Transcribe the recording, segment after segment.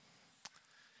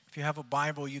If you have a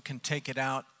Bible, you can take it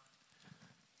out.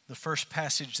 The first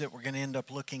passage that we're going to end up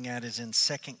looking at is in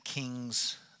 2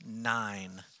 Kings 9.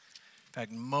 In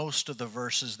fact, most of the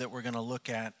verses that we're going to look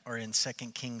at are in 2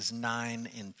 Kings 9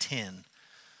 and 10.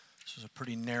 This is a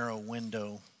pretty narrow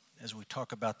window as we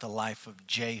talk about the life of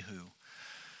Jehu.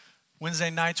 Wednesday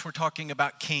nights we're talking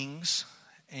about kings,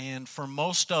 and for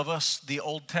most of us, the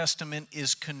Old Testament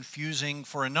is confusing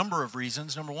for a number of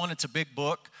reasons. Number one, it's a big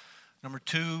book. Number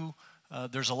two,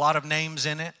 there's a lot of names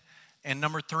in it. And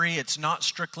number three, it's not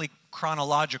strictly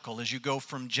chronological as you go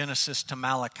from Genesis to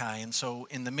Malachi. And so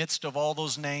in the midst of all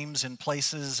those names and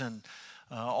places and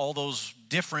all those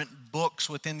different books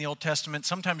within the Old Testament,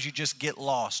 sometimes you just get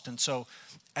lost. And so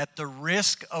at the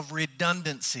risk of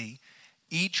redundancy,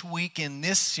 each week in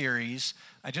this series,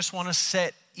 I just want to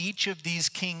set each of these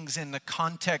kings in the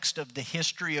context of the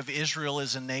history of Israel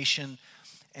as a nation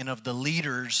and of the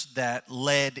leaders that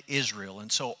led Israel.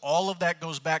 And so all of that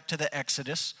goes back to the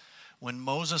Exodus, when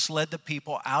Moses led the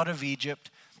people out of Egypt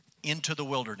into the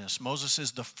wilderness. Moses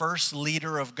is the first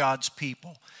leader of God's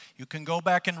people. You can go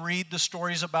back and read the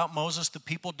stories about Moses. The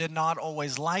people did not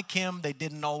always like him. They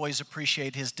didn't always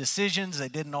appreciate his decisions. They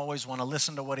didn't always want to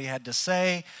listen to what he had to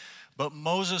say. But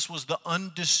Moses was the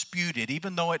undisputed,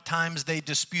 even though at times they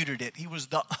disputed it, he was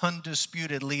the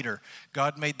undisputed leader.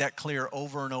 God made that clear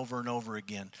over and over and over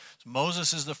again. So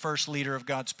Moses is the first leader of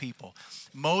God's people.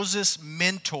 Moses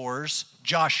mentors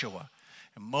Joshua.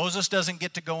 And Moses doesn't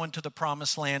get to go into the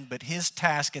promised land, but his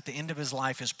task at the end of his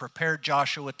life is prepare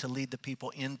Joshua to lead the people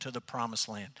into the promised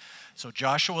land. So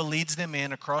Joshua leads them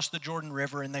in across the Jordan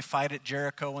River, and they fight at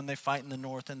Jericho, and they fight in the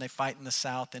north, and they fight in the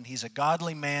south. And he's a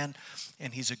godly man,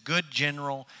 and he's a good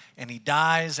general, and he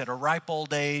dies at a ripe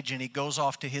old age, and he goes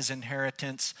off to his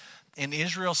inheritance. And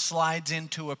Israel slides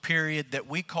into a period that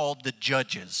we call the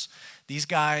Judges. These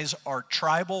guys are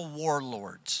tribal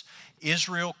warlords.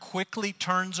 Israel quickly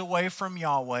turns away from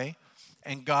Yahweh,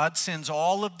 and God sends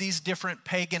all of these different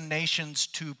pagan nations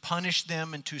to punish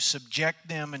them and to subject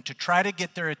them and to try to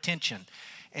get their attention.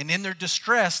 And in their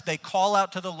distress, they call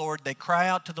out to the Lord, they cry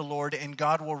out to the Lord, and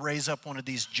God will raise up one of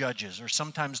these judges, or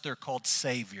sometimes they're called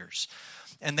saviors.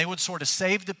 And they would sort of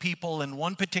save the people in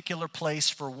one particular place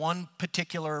for one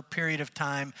particular period of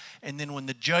time. And then when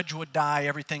the judge would die,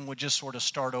 everything would just sort of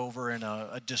start over in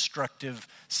a destructive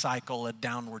cycle, a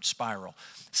downward spiral.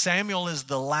 Samuel is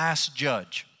the last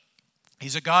judge.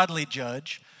 He's a godly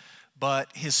judge, but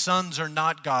his sons are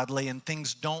not godly, and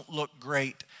things don't look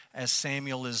great as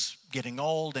Samuel is getting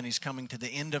old and he's coming to the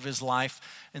end of his life.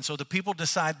 And so the people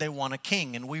decide they want a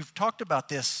king. And we've talked about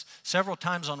this several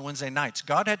times on Wednesday nights.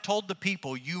 God had told the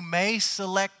people, you may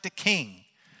select a king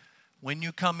when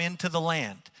you come into the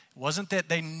land. It wasn't that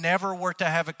they never were to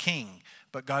have a king,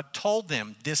 but God told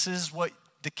them this is what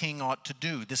the king ought to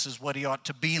do. This is what he ought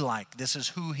to be like. This is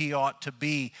who he ought to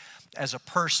be as a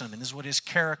person. And this is what his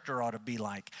character ought to be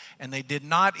like. And they did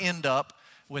not end up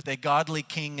with a godly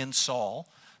king in Saul.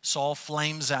 Saul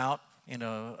flames out in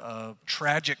a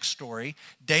tragic story.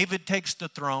 David takes the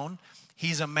throne.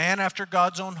 He's a man after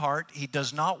God's own heart. He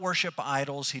does not worship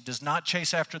idols. He does not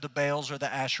chase after the Baals or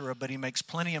the Asherah, but he makes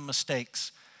plenty of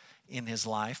mistakes in his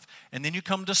life. And then you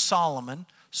come to Solomon.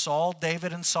 Saul,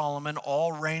 David, and Solomon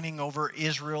all reigning over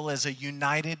Israel as a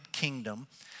united kingdom.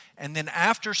 And then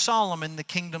after Solomon, the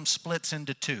kingdom splits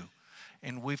into two.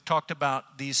 And we've talked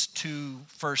about these two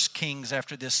first kings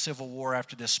after this civil war,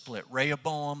 after this split.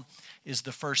 Rehoboam is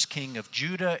the first king of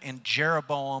Judah, and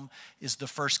Jeroboam is the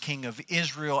first king of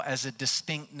Israel as a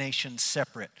distinct nation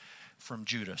separate from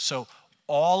Judah. So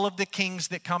all of the kings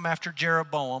that come after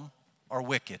Jeroboam are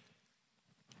wicked.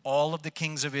 All of the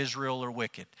kings of Israel are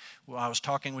wicked. Well, I was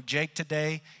talking with Jake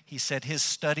today. He said his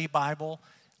study Bible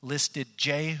listed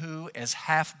Jehu as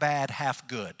half bad, half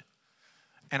good.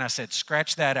 And I said,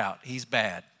 scratch that out. He's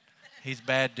bad. He's a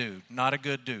bad dude. Not a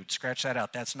good dude. Scratch that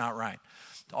out. That's not right.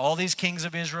 All these kings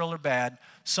of Israel are bad.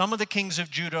 Some of the kings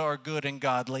of Judah are good and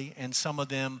godly, and some of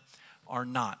them are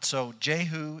not. So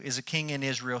Jehu is a king in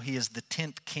Israel. He is the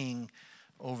 10th king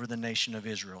over the nation of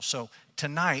Israel. So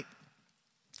tonight,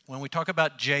 when we talk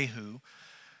about Jehu,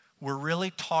 we're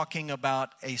really talking about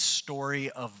a story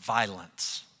of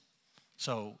violence.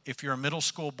 So if you're a middle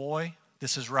school boy,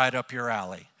 this is right up your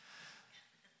alley.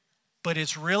 But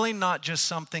it's really not just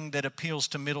something that appeals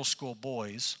to middle school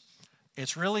boys.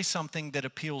 It's really something that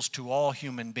appeals to all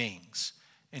human beings.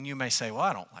 And you may say, well,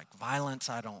 I don't like violence.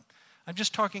 I'm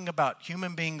just talking about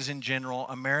human beings in general,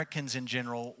 Americans in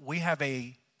general. We have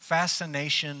a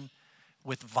fascination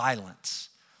with violence.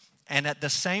 And at the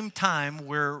same time,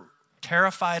 we're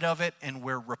terrified of it and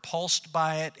we're repulsed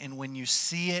by it. And when you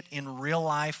see it in real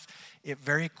life, It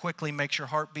very quickly makes your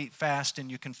heart beat fast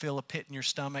and you can feel a pit in your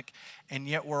stomach. And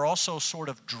yet we're also sort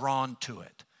of drawn to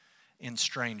it in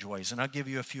strange ways. And I'll give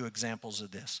you a few examples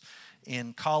of this.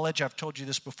 In college, I've told you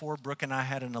this before, Brooke and I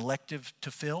had an elective to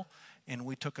fill, and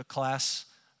we took a class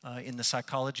in the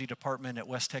psychology department at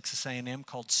West Texas A&M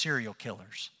called Serial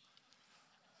Killers.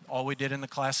 All we did in the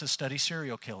class is study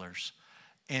serial killers.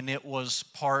 And it was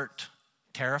part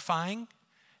terrifying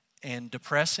and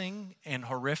depressing and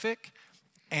horrific.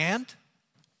 And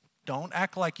don't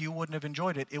act like you wouldn't have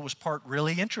enjoyed it. It was part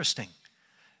really interesting.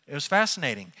 It was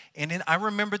fascinating. And I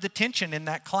remember the tension in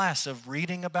that class of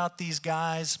reading about these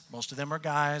guys. Most of them are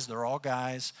guys. They're all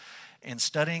guys. And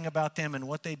studying about them and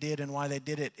what they did and why they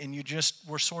did it. And you just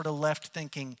were sort of left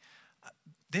thinking,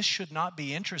 this should not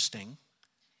be interesting.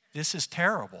 This is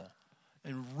terrible.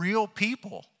 And real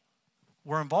people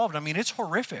were involved. I mean, it's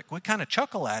horrific. We kind of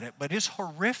chuckle at it, but it's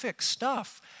horrific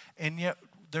stuff. And yet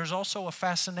there's also a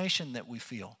fascination that we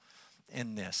feel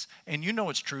in this. And you know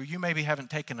it's true. You maybe haven't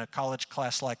taken a college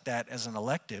class like that as an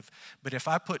elective, but if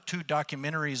I put 2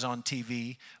 documentaries on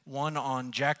TV, one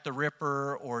on Jack the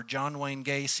Ripper or John Wayne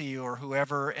Gacy or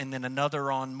whoever, and then another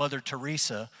on Mother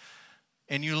Teresa,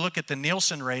 and you look at the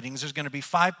Nielsen ratings, there's going to be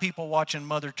 5 people watching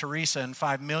Mother Teresa and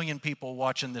 5 million people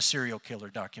watching the serial killer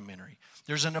documentary.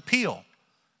 There's an appeal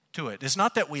to it. It's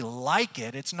not that we like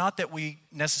it. It's not that we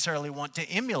necessarily want to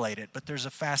emulate it, but there's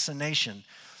a fascination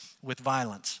with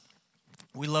violence.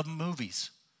 We love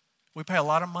movies. We pay a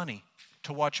lot of money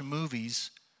to watch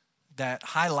movies that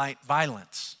highlight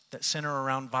violence, that center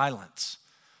around violence.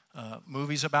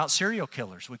 Movies about serial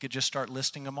killers. We could just start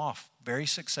listing them off. Very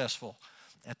successful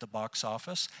at the box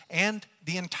office. And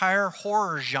the entire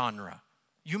horror genre.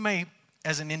 You may,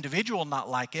 as an individual, not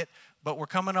like it, but we're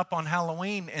coming up on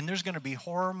Halloween, and there's going to be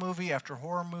horror movie after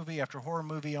horror movie after horror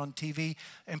movie on TV,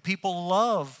 and people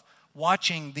love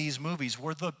watching these movies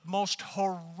where the most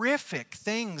horrific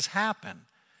things happen.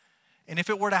 And if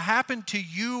it were to happen to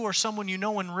you or someone you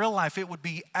know in real life, it would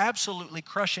be absolutely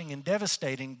crushing and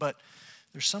devastating, but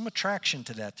there's some attraction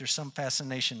to that. There's some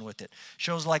fascination with it.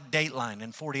 Shows like Dateline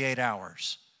and 48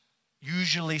 Hours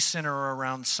usually center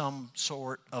around some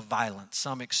sort of violence,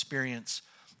 some experience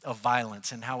of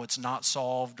violence and how it's not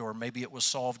solved, or maybe it was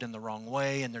solved in the wrong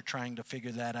way and they're trying to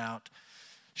figure that out.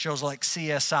 Shows like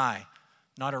CSI.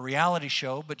 Not a reality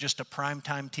show, but just a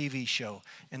primetime TV show.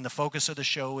 And the focus of the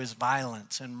show is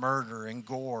violence and murder and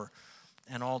gore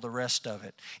and all the rest of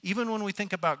it. Even when we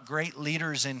think about great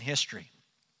leaders in history,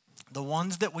 the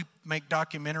ones that we make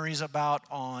documentaries about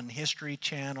on History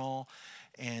Channel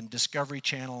and Discovery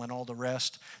Channel and all the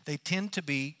rest, they tend to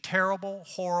be terrible,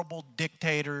 horrible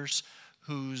dictators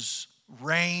whose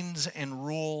reigns and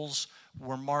rules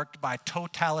were marked by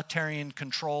totalitarian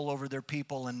control over their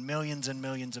people, and millions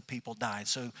of people died.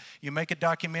 So you make a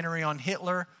documentary on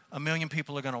Hitler, 1 million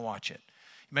people are going to watch it.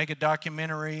 You make a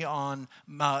documentary on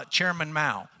Chairman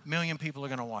Mao, 1 million people are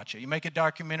going to watch it. You make a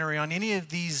documentary on any of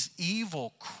these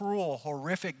evil, cruel,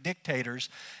 horrific dictators,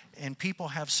 and people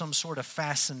have some sort of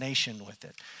fascination with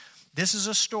it. This is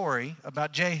a story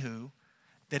about Jehu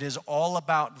that is all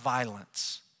about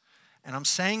violence. And I'm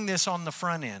saying this on the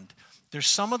front end. There's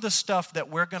some of the stuff that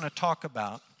we're going to talk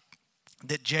about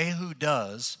that Jehu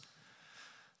does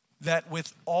that,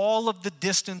 with all of the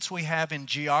distance we have in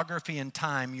geography and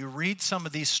time, you read some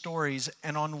of these stories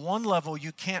and on one level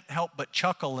you can't help but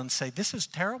chuckle and say, this is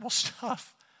terrible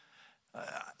stuff.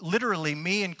 Literally,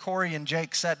 me and Corey and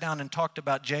Jake sat down and talked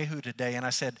about Jehu today, and I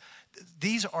said,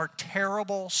 these are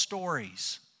terrible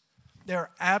stories. They're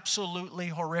absolutely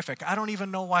horrific. I don't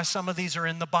even know why some of these are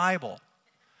in the Bible.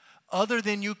 Other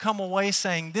than you come away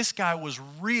saying, this guy was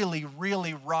really,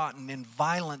 really rotten and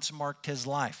violence marked his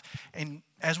life. And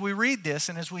as we read this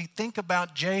and as we think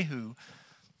about Jehu,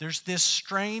 there's this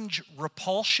strange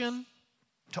repulsion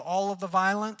to all of the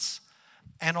violence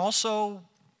and also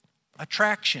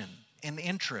attraction and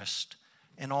interest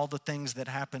in all the things that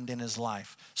happened in his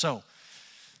life. So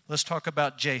let's talk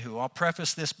about Jehu. I'll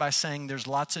preface this by saying there's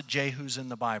lots of Jehus in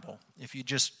the Bible. If you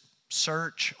just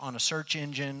search on a search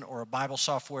engine or a Bible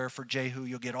software for Jehu,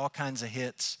 you'll get all kinds of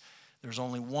hits. There's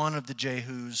only one of the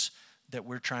Jehus that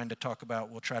we're trying to talk about.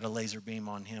 We'll try to laser beam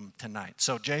on him tonight.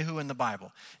 So Jehu in the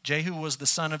Bible. Jehu was the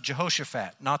son of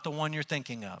Jehoshaphat, not the one you're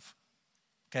thinking of.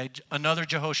 Okay, another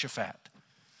Jehoshaphat.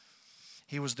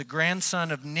 He was the grandson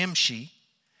of Nimshi,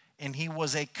 and he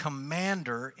was a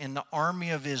commander in the army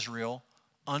of Israel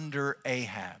under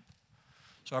Ahab.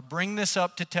 So I bring this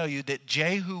up to tell you that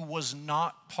Jehu was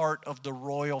not part of the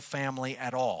royal family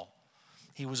at all.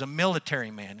 He was a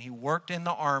military man. He worked in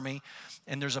the army.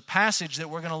 And there's a passage that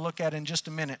we're going to look at in just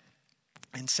a minute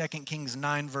in 2 Kings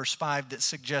 9 verse 5 that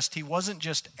suggests he wasn't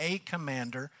just a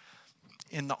commander,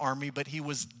 in the army, but he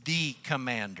was the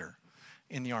commander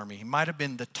in the army. He might have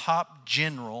been the top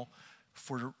general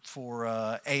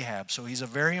for Ahab. So he's a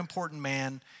very important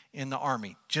man in the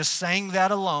army. Just saying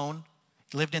that alone,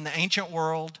 he lived in the ancient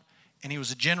world, and he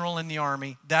was a general in the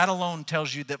army. That alone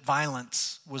tells you that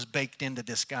violence was baked into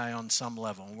this guy on some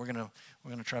level. And we're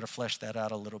gonna try to flesh that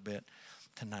out a little bit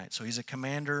tonight. So he's a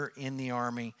commander in the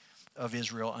army of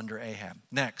Israel under Ahab.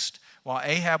 Next, while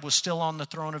Ahab was still on the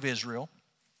throne of Israel,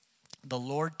 the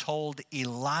Lord told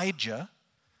Elijah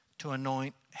to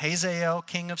anoint Hazael,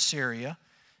 king of Syria,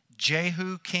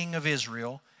 Jehu, king of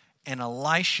Israel, and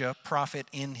Elisha, prophet,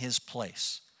 in his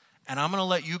place. And I'm going to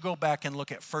let you go back and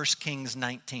look at 1 Kings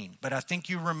 19. But I think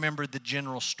you remember the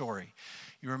general story.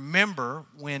 You remember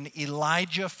when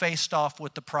Elijah faced off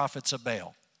with the prophets of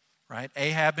Baal, right?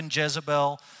 Ahab and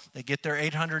Jezebel, they get their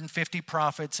 850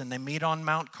 prophets and they meet on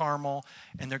Mount Carmel,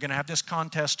 and they're going to have this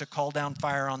contest to call down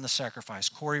fire on the sacrifice.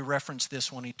 Corey referenced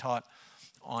this when he taught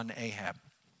on Ahab.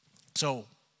 So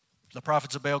the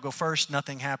prophets of Baal go first,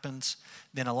 nothing happens.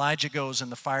 Then Elijah goes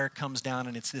and the fire comes down,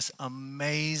 and it's this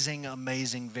amazing,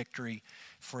 amazing victory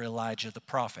for Elijah the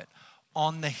prophet.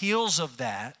 On the heels of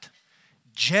that,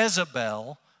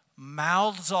 Jezebel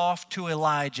mouths off to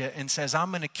Elijah and says, I'm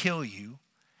going to kill you.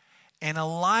 And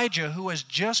Elijah, who has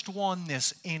just won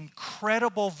this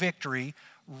incredible victory,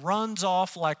 runs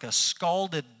off like a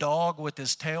scalded dog with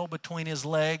his tail between his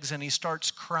legs, and he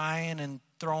starts crying and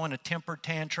throwing a temper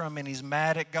tantrum, and he's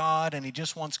mad at God, and he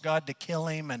just wants God to kill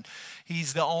him, and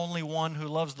he's the only one who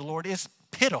loves the Lord. It's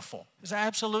pitiful. It's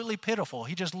absolutely pitiful.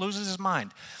 He just loses his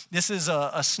mind. This is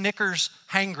a Snickers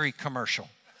hangry commercial.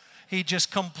 He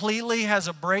just completely has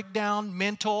a breakdown,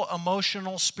 mental,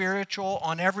 emotional, spiritual,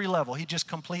 on every level. He just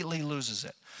completely loses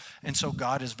it. And so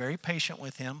God is very patient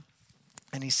with him,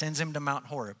 and he sends him to Mount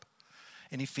Horeb,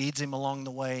 and he feeds him along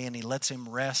the way, and he lets him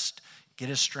rest, get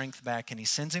his strength back, and he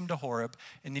sends him to Horeb.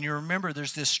 And then you remember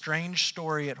there's this strange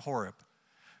story at Horeb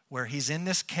where he's in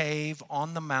this cave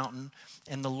on the mountain,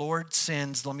 and the Lord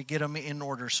sends, let me get them in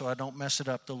order so I don't mess it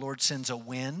up. The Lord sends a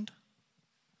wind,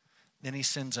 then he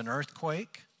sends an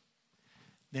earthquake,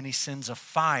 then he sends a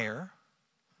fire.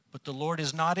 But the Lord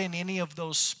is not in any of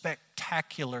those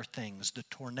spectacular things, the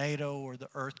tornado or the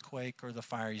earthquake or the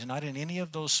fire. He's not in any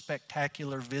of those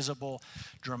spectacular, visible,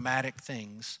 dramatic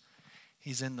things.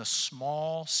 He's in the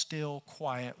small, still,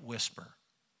 quiet whisper.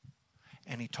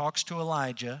 And he talks to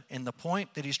Elijah, and the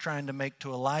point that he's trying to make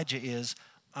to Elijah is,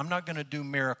 I'm not going to do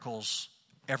miracles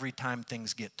every time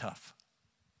things get tough.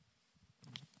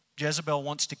 Jezebel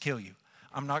wants to kill you.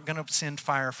 I'm not going to send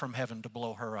fire from heaven to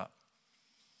blow her up.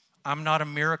 I'm not a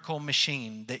miracle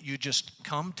machine that you just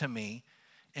come to me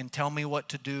and tell me what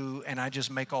to do and I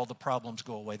just make all the problems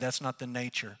go away. That's not the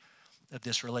nature of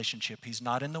this relationship. He's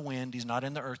not in the wind. He's not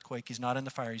in the earthquake. He's not in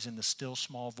the fire. He's in the still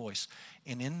small voice.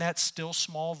 And in that still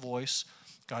small voice,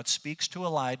 God speaks to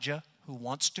Elijah, who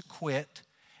wants to quit,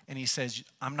 and he says,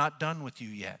 I'm not done with you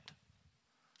yet.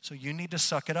 So you need to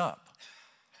suck it up.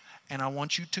 And I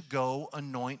want you to go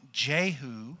anoint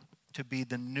Jehu to be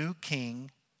the new king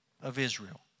of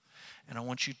Israel. And I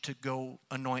want you to go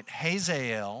anoint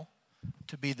Hazael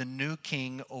to be the new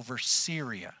king over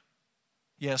Syria.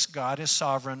 Yes, God is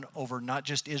sovereign over not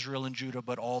just Israel and Judah,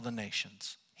 but all the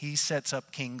nations. He sets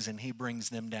up kings and he brings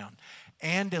them down.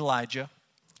 And Elijah,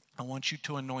 I want you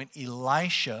to anoint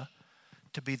Elisha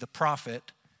to be the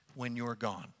prophet when you're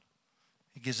gone.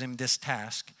 He gives him this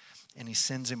task and he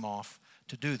sends him off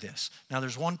to do this. Now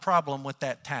there's one problem with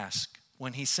that task.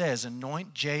 When he says,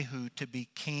 anoint Jehu to be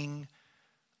king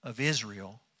of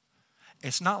Israel,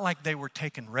 it's not like they were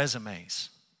taking resumes.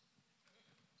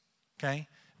 Okay?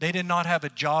 They did not have a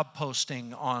job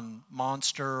posting on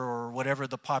Monster or whatever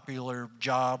the popular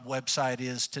job website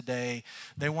is today.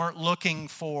 They weren't looking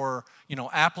for,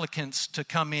 applicants to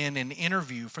come in and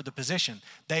interview for the position.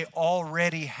 They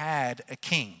already had a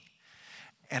king.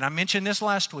 And I mentioned this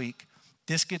last week.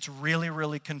 This gets really,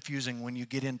 really confusing when you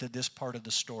get into this part of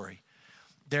the story.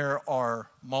 There are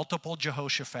multiple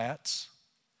Jehoshaphat's.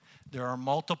 There are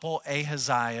multiple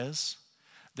Ahaziahs.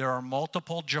 There are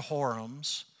multiple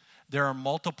Jehorams. There are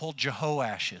multiple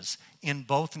Jehoashes in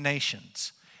both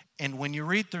nations. And when you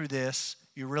read through this,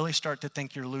 you really start to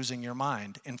think you're losing your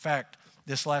mind. In fact,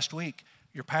 this last week,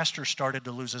 your pastor started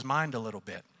to lose his mind a little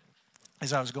bit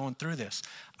as I was going through this.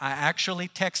 I actually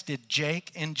texted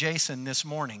Jake and Jason this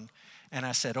morning, and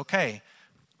I said, okay,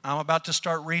 I'm about to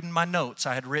start reading my notes.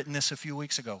 I had written this a few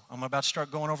weeks ago. I'm about to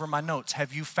start going over my notes.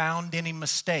 Have you found any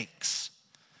mistakes?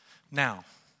 Now,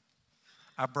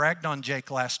 I bragged on Jake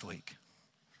last week.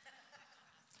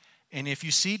 And if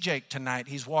you see Jake tonight,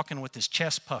 he's walking with his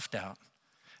chest puffed out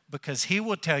because he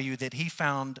will tell you that he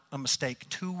found a mistake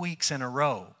 2 weeks in a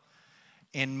row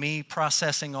in me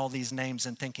processing all these names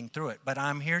and thinking through it. But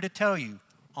I'm here to tell you,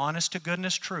 honest to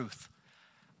goodness truth,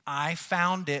 I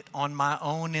found it on my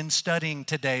own in studying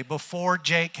today before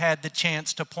Jake had the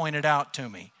chance to point it out to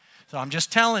me. So I'm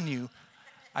just telling you,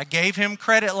 I gave him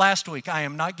credit last week. I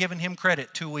am not giving him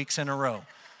credit 2 weeks in a row.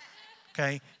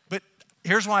 Okay? But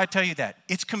here's why I tell you that.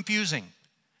 It's confusing.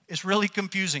 It's really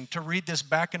confusing to read this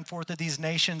back and forth of these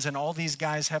nations, and all these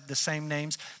guys have the same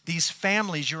names. These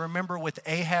families, you remember with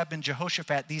Ahab and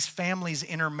Jehoshaphat, these families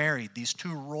intermarried. These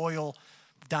two royal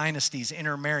dynasties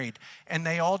intermarried. And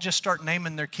they all just start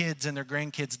naming their kids and their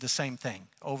grandkids the same thing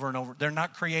over and over. They're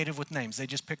not creative with names. They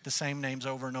just pick the same names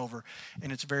over and over.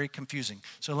 And it's very confusing.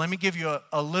 So let me give you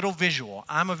a little visual.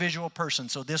 I'm a visual person,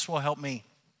 so this will help me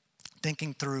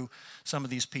thinking through some of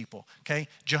these people. Okay?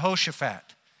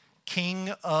 Jehoshaphat,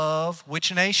 king of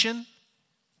which nation?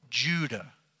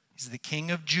 Judah. He's the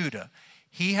king of Judah.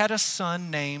 He had a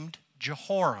son named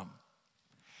Jehoram.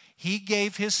 He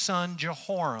gave his son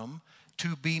Jehoram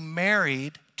to be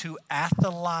married to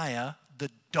Athaliah,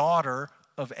 the daughter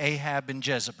of Ahab and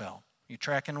Jezebel. You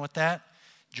tracking with that?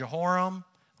 Jehoram,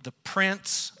 the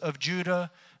prince of Judah,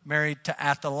 married to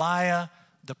Athaliah,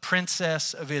 the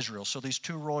princess of Israel. So these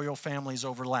two royal families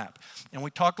overlap. And we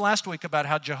talked last week about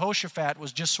how Jehoshaphat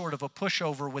was just sort of a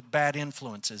pushover with bad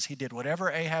influences. He did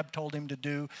whatever Ahab told him to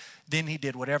do. Then he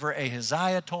did whatever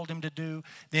Ahaziah told him to do.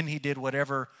 Then he did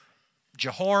whatever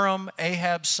Jehoram,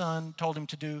 Ahab's son, told him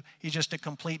to do. He's just a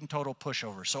complete and total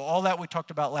pushover. So all that we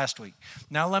talked about last week.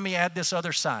 Now let me add this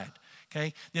other side.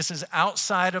 Okay? This is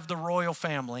outside of the royal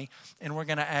family, and we're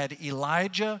going to add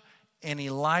Elijah and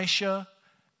Elisha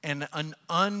and an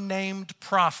unnamed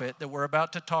prophet that we're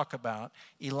about to talk about.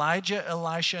 Elijah,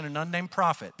 Elisha, and an unnamed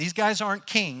prophet. These guys aren't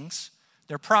kings.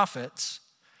 They're prophets.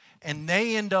 And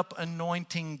they end up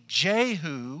anointing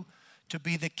Jehu to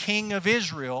be the king of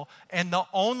Israel. And the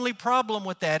only problem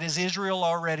with that is Israel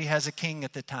already has a king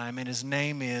at the time, and his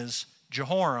name is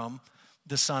Jehoram,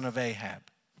 the son of Ahab.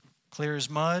 Clear as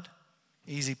mud?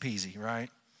 Easy peasy, right?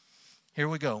 Here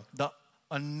we go. The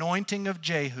anointing of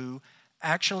Jehu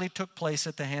actually took place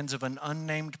at the hands of an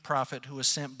unnamed prophet who was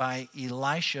sent by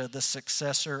Elisha, the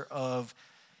successor of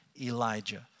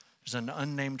Elijah. There's an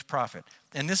unnamed prophet.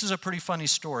 And this is a pretty funny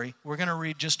story. We're going to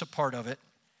read just a part of it.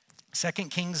 2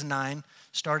 Kings 9,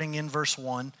 starting in verse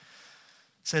 1,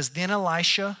 says, Then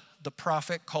Elisha, the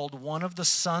prophet, called one of the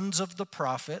sons of the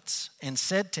prophets and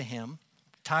said to him,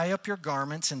 Tie up your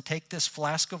garments and take this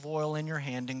flask of oil in your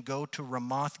hand and go to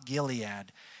Ramoth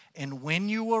Gilead. And when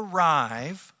you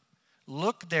arrive,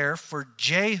 look there for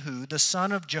Jehu, the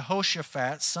son of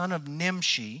Jehoshaphat, son of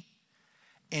Nimshi,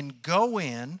 and go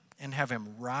in and have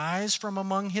him rise from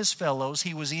among his fellows.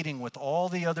 He was eating with all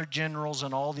the other generals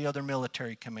and all the other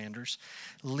military commanders.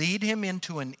 Lead him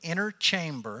into an inner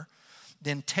chamber.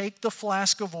 Then take the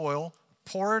flask of oil,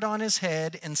 pour it on his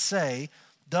head, and say,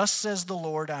 Thus says the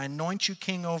Lord, I anoint you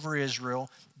king over Israel.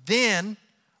 Then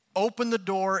open the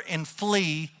door and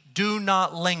flee. Do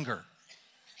not linger.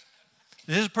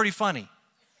 This is pretty funny.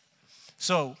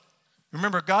 So,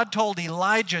 remember, God told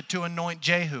Elijah to anoint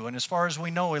Jehu, and as far as we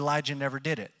know, Elijah never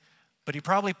did it. But he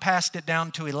probably passed it down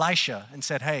to Elisha and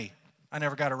said, Hey, I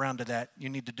never got around to that. You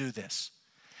need to do this.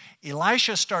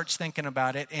 Elisha starts thinking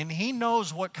about it, and he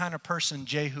knows what kind of person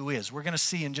Jehu is. We're going to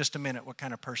see in just a minute what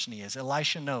kind of person he is.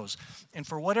 Elisha knows. And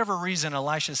for whatever reason,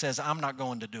 Elisha says, I'm not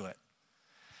going to do it.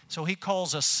 So he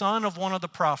calls a son of one of the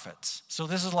prophets. So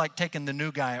this is like taking the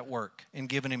new guy at work and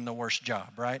giving him the worst job,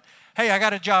 right? Hey, I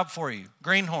got a job for you.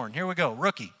 Greenhorn, here we go,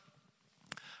 rookie.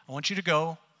 I want you to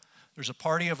go. There's a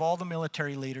party of all the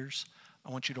military leaders.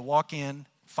 I want you to walk in,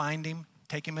 find him,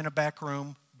 take him in a back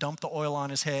room, dump the oil on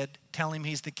his head, tell him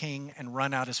he's the king, and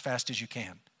run out as fast as you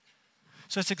can.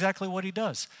 So that's exactly what he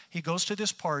does. He goes to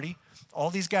this party.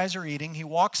 All these guys are eating. He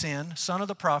walks in, son of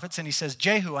the prophets, and he says,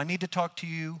 Jehu, I need to talk to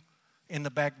you in the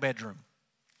back bedroom.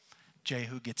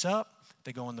 Jehu gets up.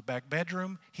 They go in the back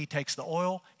bedroom. He takes the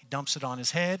oil. He dumps it on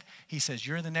his head. He says,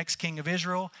 You're the next king of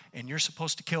Israel, and you're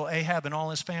supposed to kill Ahab and all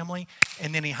his family.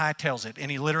 And then he hightails it, and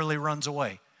he literally runs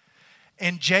away.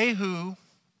 And Jehu,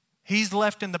 he's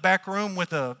left in the back room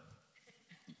with a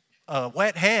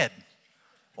wet head,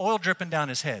 oil dripping down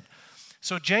his head.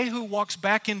 So Jehu walks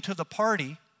back into the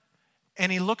party,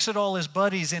 and he looks at all his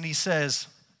buddies, and he says,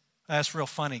 That's real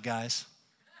funny, guys.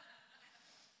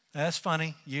 That's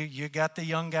funny. You got the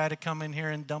young guy to come in here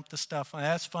and dump the stuff.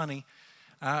 That's funny.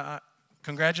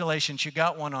 Congratulations, you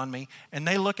got one on me. And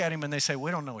they look at him and they say,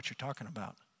 We don't know what you're talking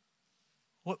about.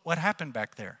 What happened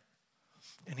back there?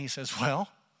 And he says, Well,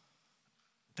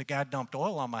 the guy dumped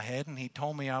oil on my head and he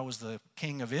told me I was the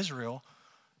king of Israel.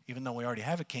 even though we already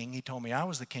have a king. He told me I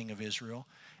was the king of Israel,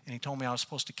 and he told me I was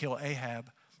supposed to kill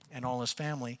Ahab and all his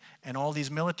family. And all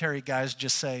these military guys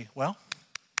just say, well,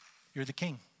 you're the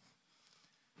king.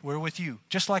 We're with you.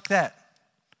 Just like that.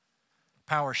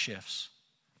 Power shifts.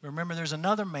 Remember, there's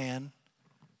another man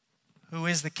who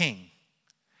is the king.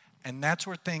 And that's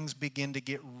where things begin to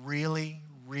get really,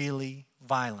 really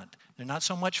violent. They're not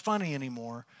so much funny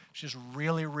anymore. It's just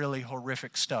really, really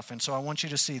horrific stuff. And so I want you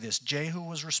to see this. Jehu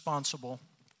was responsible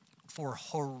for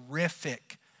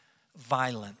horrific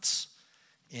violence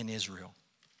in Israel.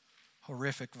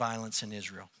 Horrific violence in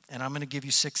Israel. And I'm going to give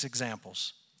you 6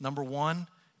 examples. Number 1,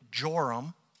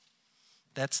 Joram.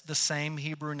 That's the same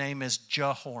Hebrew name as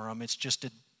Jehoram. It's just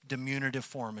a diminutive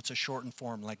form. It's a shortened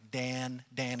form, like Dan,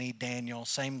 Danny, Daniel,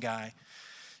 same guy.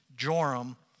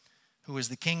 Joram, who is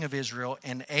the king of Israel,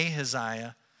 and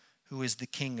Ahaziah, who is the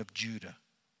king of Judah.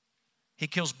 He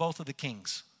kills both of the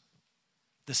kings.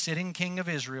 The sitting king of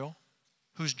Israel,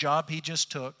 whose job he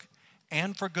just took,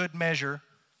 and for good measure,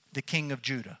 the king of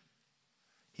Judah.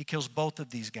 He kills both of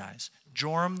these guys.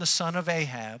 Joram, the son of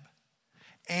Ahab,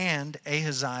 and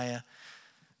Ahaziah,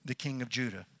 the king of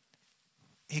Judah.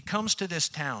 He comes to this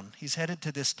town. He's headed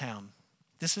to this town.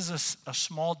 This is a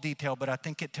small detail, but I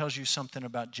think it tells you something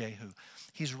about Jehu.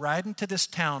 He's riding to this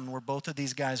town where both of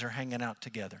these guys are hanging out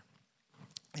together.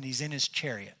 And he's in his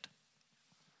chariot.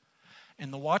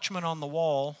 And the watchman on the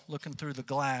wall, looking through the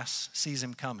glass, sees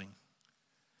him coming.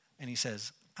 And he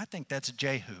says, I think that's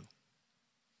Jehu.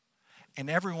 And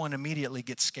everyone immediately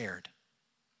gets scared.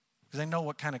 Because they know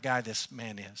what kind of guy this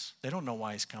man is. They don't know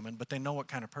why he's coming, but they know what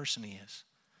kind of person he is.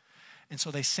 And so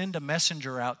they send a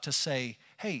messenger out to say,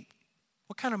 hey,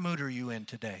 what kind of mood are you in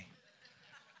today?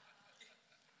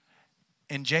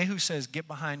 And Jehu says, get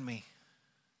behind me.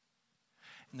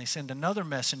 And they send another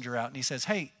messenger out and he says,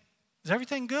 hey, is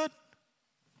everything good?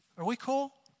 Are we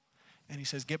cool? And he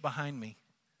says, get behind me.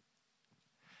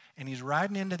 And he's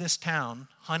riding into this town,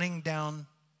 hunting down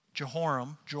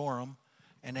Joram,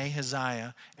 and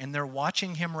Ahaziah, and they're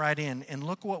watching him ride in. And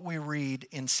look what we read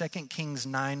in 2 Kings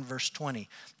 9, verse 20.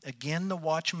 Again, the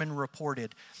watchman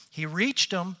reported, he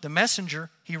reached him, the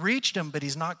messenger, he reached him, but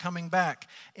he's not coming back.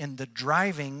 And the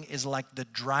driving is like the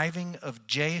driving of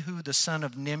Jehu, the son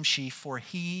of Nimshi, for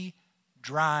he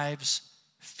drives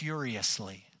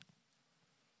furiously.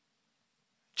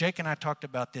 Jake and I talked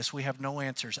about this. We have no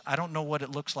answers. I don't know what it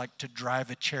looks like to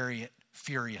drive a chariot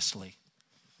furiously.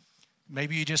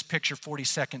 Maybe you just picture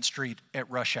 42nd Street at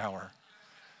rush hour.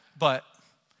 But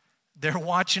they're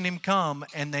watching him come,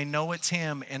 and they know it's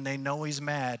him, and they know he's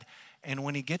mad. And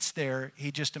when he gets there, he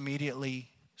just immediately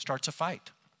starts a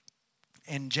fight.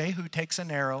 And Jehu takes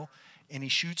an arrow, and he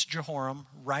shoots Jehoram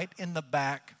right in the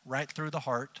back, right through the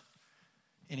heart,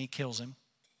 and he kills him.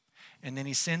 And then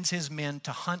he sends his men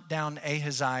to hunt down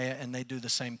Ahaziah, and they do the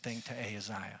same thing to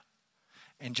Ahaziah.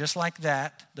 And just like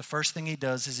that, the first thing he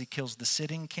does is he kills the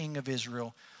sitting king of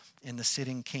Israel and the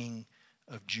sitting king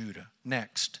of Judah.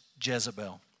 Next,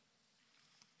 Jezebel.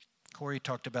 Corey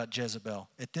talked about Jezebel.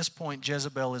 At this point,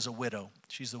 Jezebel is a widow.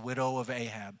 She's the widow of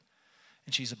Ahab.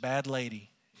 And she's a bad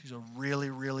lady. She's a really,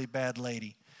 really bad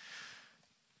lady.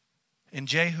 And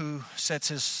Jehu sets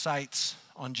his sights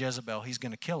on Jezebel. He's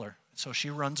going to kill her. So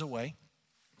she runs away.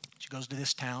 She goes to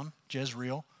this town,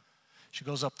 Jezreel. She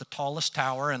goes up the tallest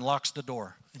tower and locks the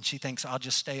door. And she thinks, I'll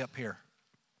just stay up here.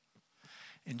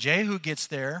 And Jehu gets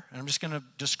there, and I'm just going to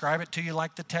describe it to you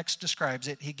like the text describes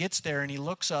it. He gets there and he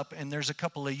looks up, and there's a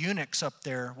couple of eunuchs up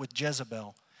there with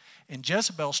Jezebel. And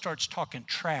Jezebel starts talking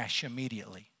trash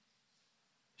immediately.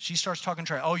 She starts talking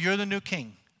trash. Oh, you're the new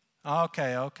king.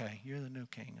 Okay. You're the new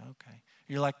king. Okay.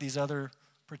 You're like these other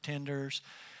pretenders.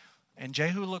 And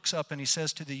Jehu looks up and he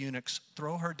says to the eunuchs,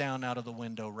 throw her down out of the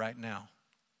window right now.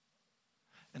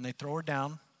 And they throw her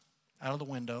down out of the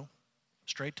window,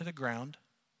 straight to the ground.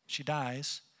 She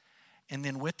dies. And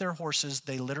then with their horses,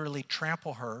 they literally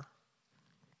trample her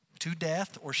to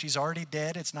death, or she's already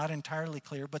dead. It's not entirely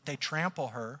clear, but they trample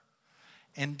her.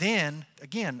 And then,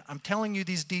 again, I'm telling you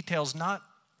these details not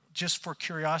just for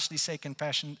curiosity's sake and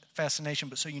fascination,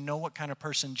 but so you know what kind of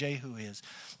person Jehu is.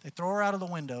 They throw her out of the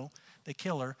window. They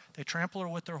kill her. They trample her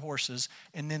with their horses.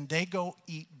 And then they go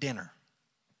eat dinner.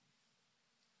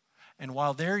 And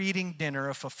while they're eating dinner,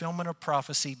 a fulfillment of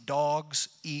prophecy, dogs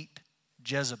eat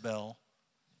Jezebel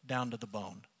down to the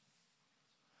bone.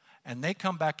 And they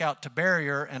come back out to bury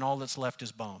her, and all that's left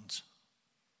is bones.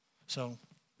 So,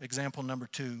 example number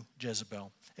 2,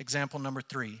 Jezebel. Example number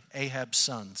 3, Ahab's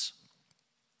sons.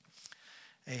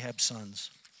 Ahab's sons.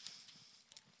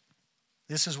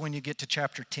 This is when you get to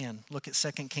chapter 10. Look at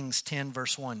 2 Kings 10,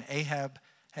 verse 1. Ahab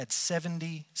had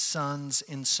 70 sons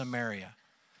in Samaria.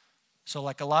 So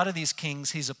like a lot of these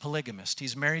kings, he's a polygamist.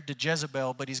 He's married to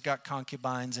Jezebel, but he's got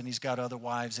concubines and he's got other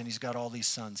wives and he's got all these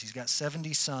sons. He's got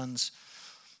 70 sons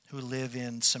who live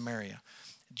in Samaria.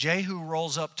 Jehu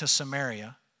rolls up to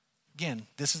Samaria. Again,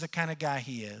 this is the kind of guy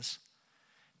he is.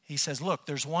 He says, look,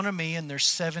 there's one of me and there's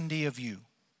 70 of you.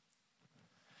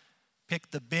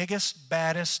 Pick the biggest,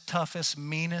 baddest, toughest,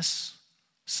 meanest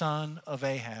son of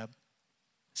Ahab.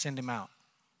 Send him out.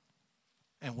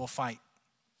 And we'll fight.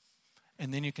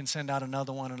 And then you can send out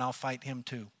another one and I'll fight him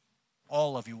too.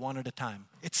 All of you, one at a time.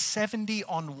 It's 70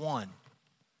 on one.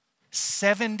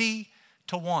 70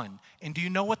 to 1. And do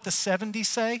you know what the 70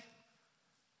 say?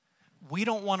 We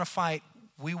don't want to fight.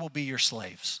 We will be your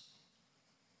slaves.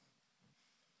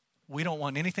 We don't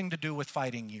want anything to do with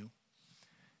fighting you.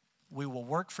 We will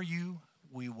work for you.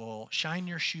 We will shine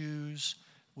your shoes.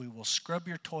 We will scrub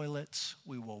your toilets.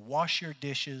 We will wash your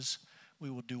dishes.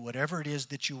 We will do whatever it is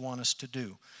that you want us to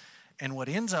do. And what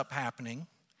ends up happening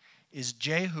is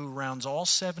Jehu rounds all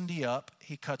 70 up.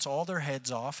 He cuts all their heads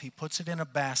off. He puts it in a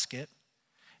basket.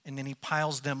 And then he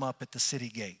piles them up at the city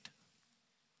gate.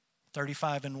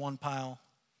 35 in one pile,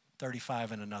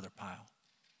 35 in another pile.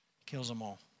 Kills them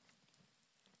all.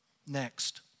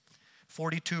 Next,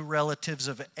 42 relatives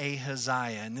of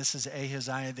Ahaziah. And this is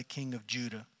Ahaziah, the king of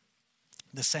Judah.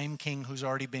 The same king who's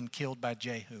already been killed by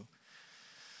Jehu.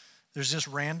 There's this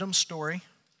random story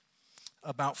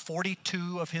about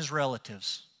 42 of his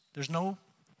relatives. There's no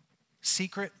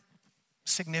secret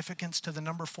significance to the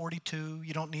number 42.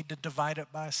 You don't need to divide it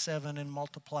by 7 and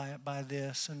multiply it by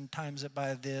this and times it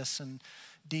by this and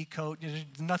decode. There's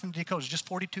nothing to decode. It's just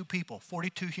 42 people,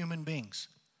 42 human beings.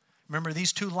 Remember,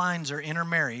 these two lines are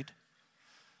intermarried.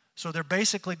 So they're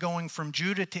basically going from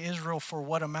Judah to Israel for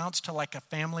what amounts to like a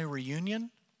family reunion.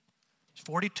 There's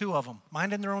 42 of them,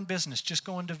 minding their own business, just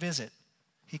going to visit.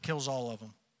 He kills all of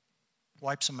them,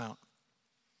 wipes them out.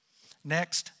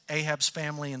 Next, Ahab's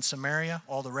family in Samaria,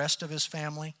 all the rest of his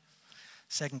family.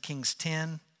 2 Kings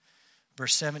 10,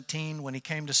 verse 17, when he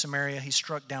came to Samaria, he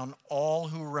struck down all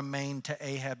who remained to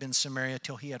Ahab in Samaria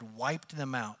till he had wiped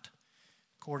them out,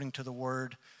 according to the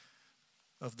word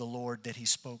of the Lord that he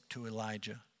spoke to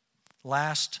Elijah.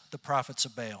 Last, the prophets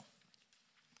of Baal.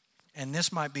 And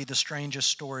this might be the strangest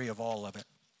story of all of it.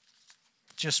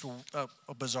 Just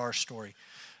a bizarre story.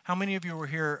 How many of you were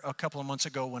here a couple of months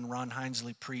ago when Ron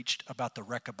Hinesley preached about the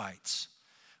Rechabites?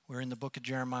 We're in the book of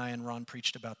Jeremiah and Ron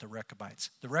preached about the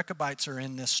Rechabites. The Rechabites are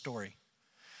in this story.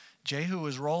 Jehu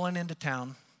is rolling into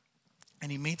town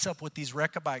and he meets up with these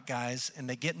Rechabite guys and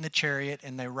they get in the chariot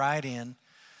and they ride in.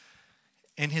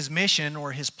 And his mission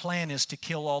or his plan is to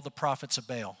kill all the prophets of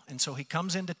Baal. And so he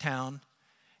comes into town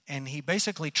and he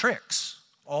basically tricks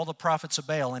all the prophets of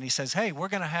Baal. And he says, hey, we're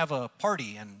going to have a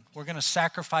party and we're going to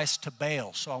sacrifice to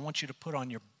Baal. So I want you to put on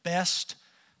your best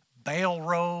Baal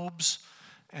robes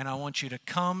and I want you to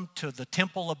come to the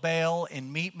temple of Baal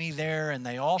and meet me there. And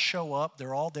they all show up.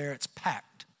 They're all there. It's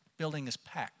packed. The building is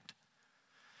packed.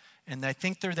 And they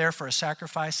think they're there for a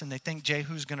sacrifice and they think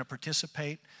Jehu's going to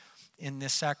participate in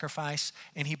this sacrifice.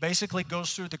 And he basically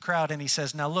goes through the crowd and he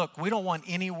says, now look, we don't want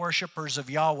any worshipers of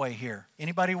Yahweh here.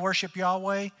 Anybody worship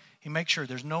Yahweh? He makes sure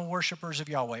there's no worshipers of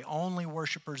Yahweh, only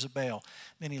worshipers of Baal.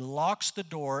 Then he locks the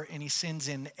door and he sends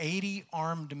in 80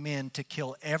 armed men to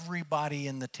kill everybody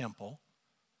in the temple.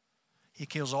 He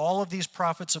kills all of these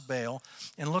prophets of Baal.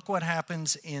 And look what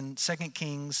happens in 2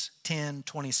 Kings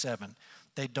 10:27.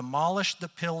 They demolished the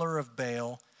pillar of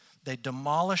Baal. They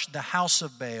demolished the house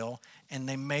of Baal, and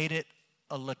they made it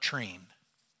a latrine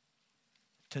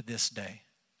to this day.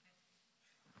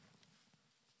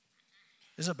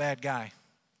 This is a bad guy.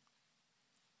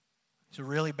 He's a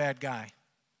really bad guy.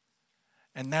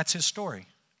 And that's his story.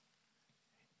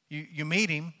 You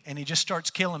meet him, and he just starts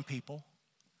killing people.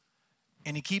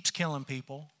 And he keeps killing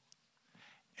people.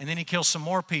 And then he kills some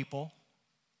more people.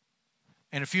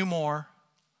 And a few more.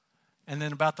 And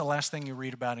then about the last thing you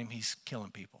read about him, he's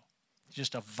killing people.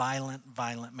 Just a violent,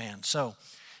 violent man. So,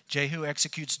 Jehu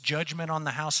executes judgment on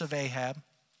the house of Ahab.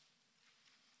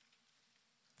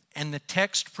 And the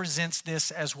text presents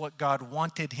this as what God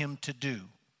wanted him to do.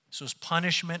 This was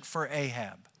punishment for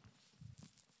Ahab.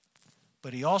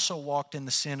 But he also walked in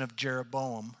the sin of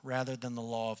Jeroboam rather than the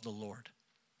law of the Lord.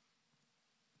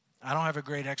 I don't have a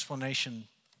great explanation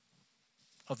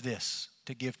of this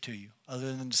to give to you,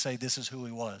 other than to say this is who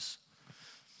he was.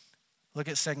 Look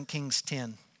at 2 Kings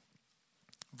 10.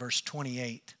 Verse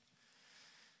 28 it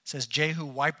says, Jehu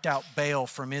wiped out Baal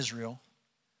from Israel,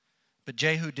 but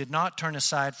Jehu did not turn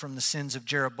aside from the sins of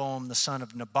Jeroboam the son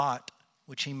of Nebat,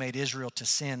 which he made Israel to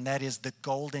sin. That is the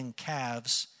golden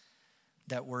calves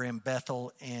that were in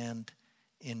Bethel and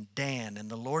in Dan. And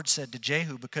the Lord said to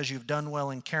Jehu, because you've done well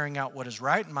in carrying out what is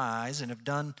right in my eyes and have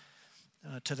done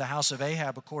to the house of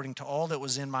Ahab according to all that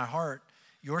was in my heart,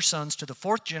 your sons to the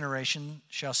fourth generation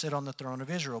shall sit on the throne of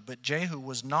Israel. But Jehu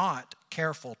was not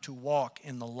careful to walk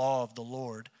in the law of the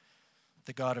Lord,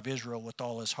 the God of Israel, with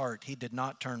all his heart. He did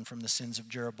not turn from the sins of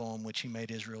Jeroboam, which he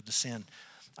made Israel to sin.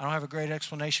 I don't have a great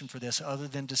explanation for this other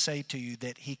than to say to you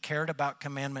that he cared about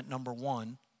commandment number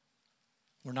 1.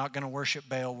 We're not going to worship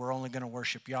Baal, we're only going to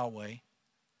worship Yahweh.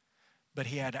 But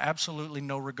he had absolutely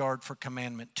no regard for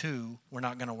commandment 2, we're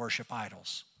not going to worship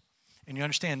idols. And you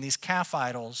understand, these calf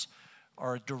idols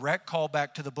are a direct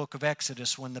callback to the book of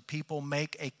Exodus when the people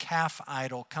make a calf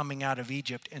idol coming out of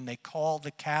Egypt and they call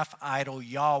the calf idol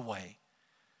Yahweh.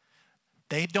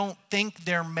 They don't think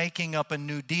they're making up a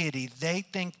new deity. They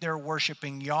think they're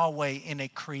worshiping Yahweh in a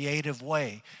creative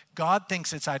way. God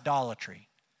thinks it's idolatry.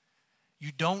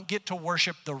 You don't get to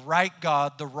worship the right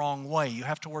God the wrong way. You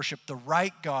have to worship the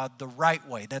right God the right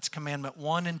way. That's commandment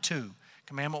 1 and 2.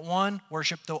 Commandment 1,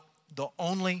 worship the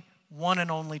only one and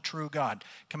only true God.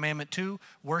 Commandment 2,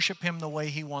 worship him the way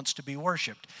he wants to be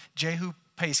worshiped. Jehu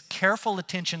pays careful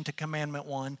attention to commandment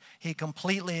 1. He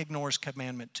completely ignores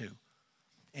commandment 2.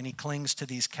 And he clings to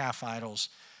these calf idols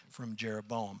from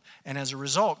Jeroboam. And as a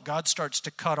result, God starts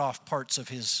to cut off parts of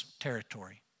his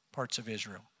territory, parts of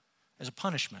Israel, as a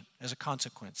punishment, as a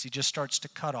consequence. He just starts to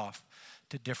cut off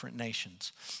to different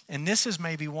nations. And this is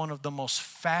maybe one of the most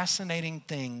fascinating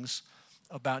things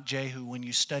about Jehu when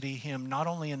you study him, not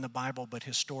only in the Bible, but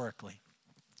historically.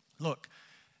 Look,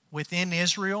 within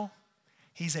Israel,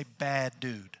 he's a bad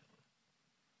dude.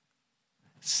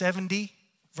 70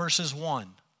 verses 1.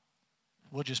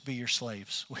 We'll just be your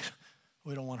slaves.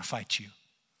 We don't want to fight you.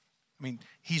 I mean,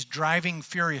 he's driving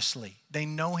furiously. They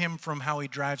know him from how he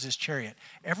drives his chariot.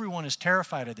 Everyone is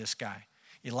terrified of this guy.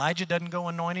 Elijah doesn't go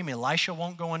anoint him. Elisha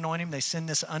won't go anoint him. They send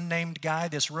this unnamed guy,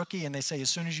 this rookie, and they say, as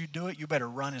soon as you do it, you better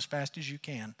run as fast as you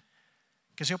can.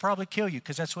 Because he'll probably kill you,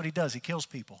 because that's what he does. He kills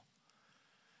people.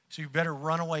 So you better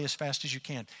run away as fast as you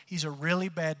can. He's a really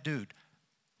bad dude.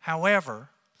 However,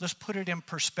 let's put it in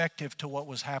perspective to what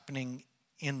was happening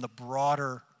in the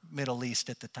broader Middle East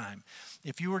at the time.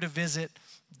 If you were to visit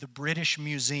the British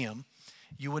Museum,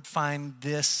 you would find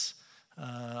this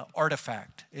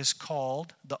artifact. Is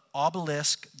called the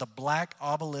obelisk, the black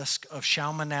obelisk of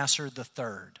Shalmaneser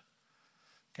III.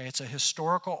 Okay, it's a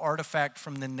historical artifact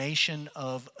from the nation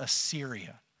of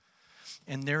Assyria.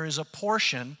 And there is a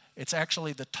portion, it's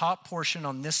actually the top portion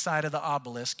on this side of the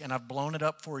obelisk, and I've blown it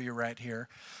up for you right here,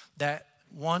 that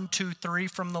 1, 2, 3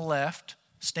 from the left,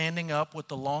 standing up with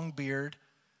the long beard,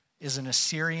 is an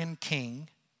Assyrian king.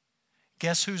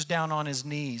 Guess who's down on his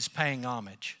knees paying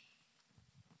homage?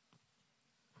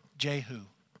 Jehu.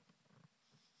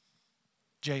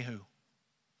 Jehu.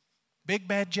 Big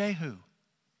bad Jehu.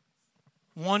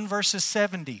 1 verses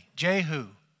 70, Jehu.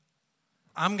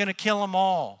 I'm going to kill them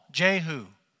all, Jehu.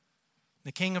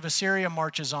 The king of Assyria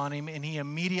marches on him, and he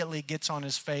immediately gets on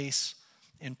his face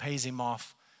and pays him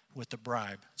off with a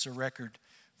bribe. It's a record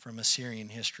from Assyrian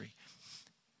history.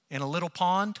 In a little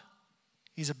pond,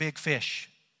 he's a big fish.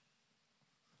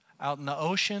 Out in the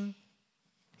ocean,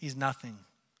 he's nothing.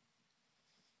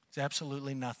 He's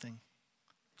absolutely nothing.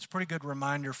 It's a pretty good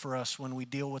reminder for us when we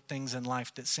deal with things in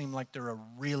life that seem like they're a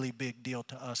really big deal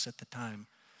to us at the time.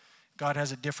 God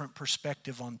has a different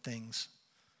perspective on things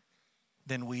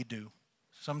than we do.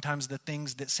 Sometimes the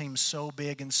things that seem so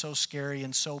big and so scary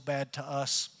and so bad to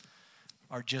us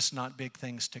are just not big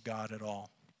things to God at all.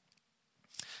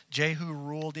 Jehu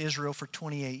ruled Israel for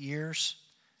 28 years.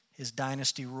 His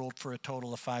dynasty ruled for a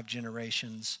total of 5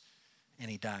 generations, and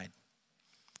he died.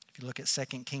 If you look at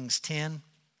 2 Kings 10,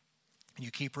 you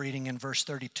keep reading in verse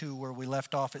 32 where we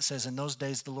left off. It says, in those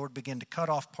days the Lord began to cut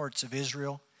off parts of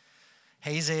Israel.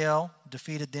 Hazael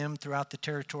defeated them throughout the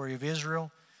territory of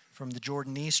Israel, from the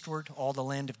Jordan eastward, all the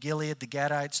land of Gilead, the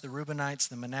Gadites, the Reubenites,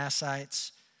 the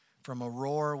Manassites, from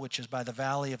Aroer, which is by the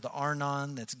valley of the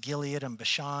Arnon, that's Gilead and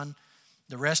Bashan.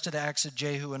 The rest of the acts of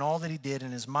Jehu and all that he did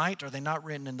in his might, are they not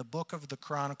written in the book of the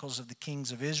Chronicles of the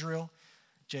kings of Israel?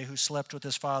 Jehu slept with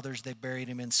his fathers. They buried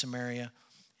him in Samaria.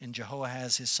 And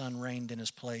Jehoahaz, his son, reigned in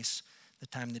his place. The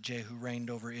time that Jehu reigned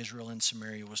over Israel in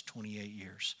Samaria was 28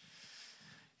 years.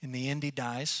 In the end, he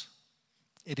dies.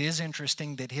 It is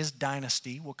interesting that his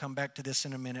dynasty, we'll come back to this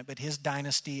in a minute, but his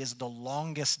dynasty is the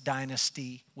longest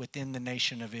dynasty within the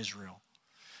nation of Israel.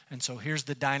 And so here's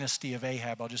the dynasty of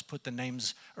Ahab. I'll just put the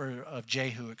names, or of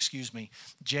Jehu,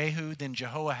 Jehu, then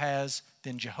Jehoahaz,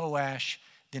 then Jehoash,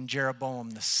 then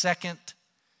Jeroboam the second,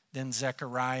 then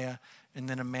Zechariah, and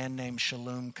then a man named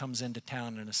Shallum comes into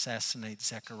town and assassinates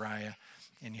Zechariah,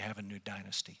 and you have a new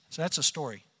dynasty. So that's a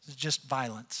story. It's just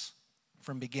violence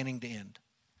from beginning to end.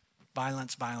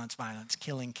 Violence, violence, violence,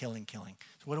 killing, killing, killing.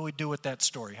 So what do we do with that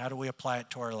story? How do we apply it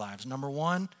to our lives? Number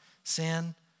one,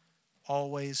 sin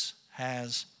always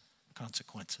has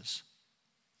consequences.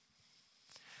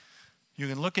 You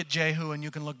can look at Jehu and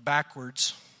you can look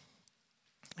backwards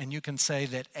and you can say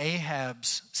that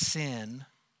Ahab's sin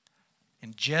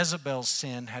and Jezebel's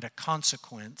sin had a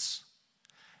consequence,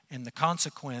 and the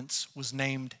consequence was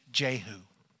named Jehu.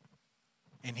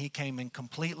 And he came and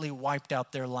completely wiped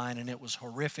out their line, and it was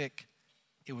horrific.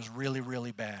 It was really,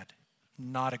 really bad.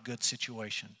 Not a good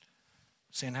situation.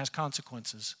 Sin has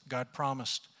consequences. God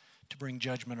promised to bring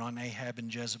judgment on Ahab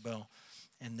and Jezebel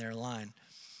and their line.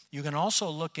 You can also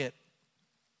look at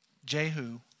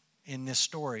Jehu in this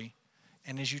story,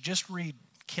 and as you just read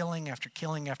killing after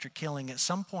killing after killing, at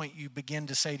some point you begin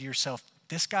to say to yourself,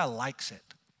 this guy likes it.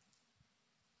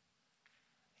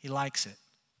 He likes it.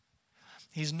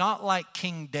 He's not like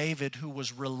King David, who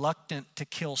was reluctant to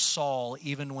kill Saul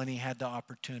even when he had the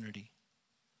opportunity.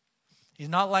 He's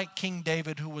not like King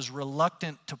David, who was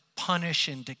reluctant to punish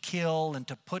and to kill and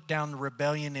to put down the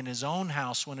rebellion in his own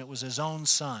house when it was his own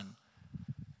son.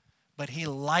 But he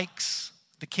likes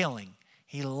the killing.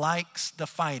 He likes the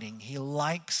fighting. He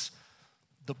likes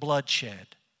the bloodshed.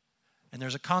 And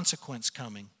there's a consequence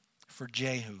coming for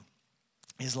Jehu.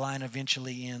 His line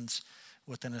eventually ends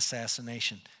with an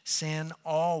assassination. Sin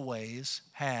always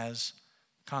has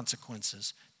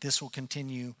consequences. This will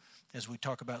continue as we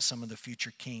talk about some of the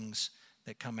future kings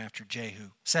that come after Jehu.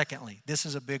 Secondly, this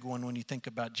is a big one when you think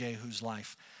about Jehu's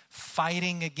life.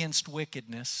 Fighting against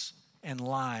wickedness and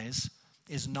lies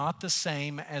is not the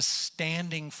same as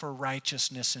standing for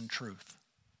righteousness and truth.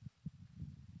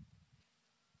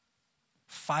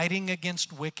 Fighting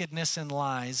against wickedness and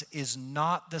lies is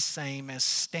not the same as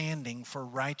standing for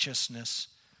righteousness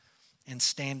and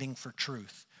standing for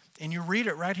truth. And you read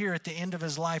it right here at the end of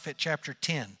his life at chapter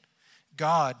 10.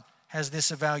 God has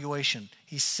this evaluation.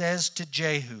 He says to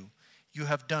Jehu, "You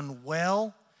have done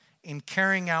well in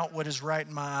carrying out what is right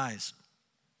in my eyes.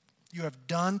 You have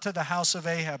done to the house of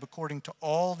Ahab according to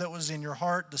all that was in your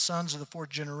heart. The sons of the fourth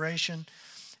generation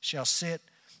shall sit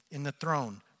in the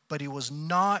throne." But he was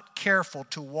not careful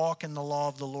to walk in the law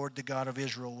of the Lord, the God of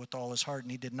Israel, with all his heart. And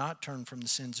he did not turn from the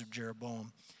sins of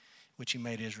Jeroboam, which he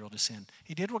made Israel to sin.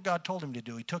 He did what God told him to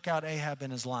do. He took out Ahab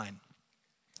and his line.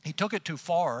 He took it too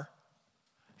far.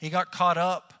 He got caught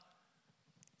up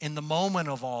in the moment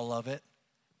of all of it,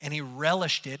 and he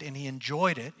relished it, and he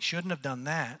enjoyed it. He shouldn't have done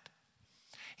that.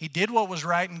 He did what was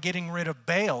right in getting rid of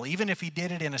Baal, even if he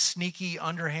did it in a sneaky,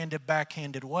 underhanded,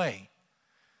 backhanded way.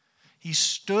 He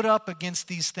stood up against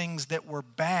these things that were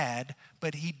bad,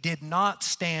 but he did not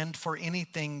stand for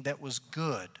anything that was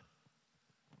good.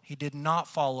 He did not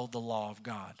follow the law of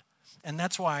God. And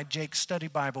that's why Jake's study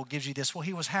Bible gives you this. Well,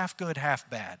 he was half good, half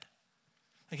bad.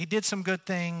 Like, he did some good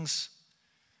things,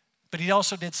 but he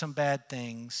also did some bad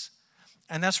things.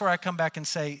 And that's where I come back and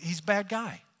say, he's a bad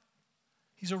guy.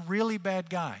 He's a really bad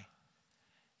guy.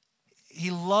 He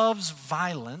loves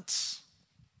violence.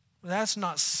 That's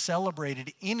not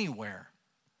celebrated anywhere.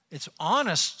 It's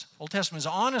honest. Old Testament is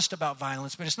honest about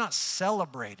violence, but it's not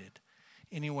celebrated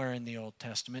anywhere in the Old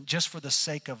Testament just for the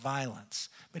sake of violence.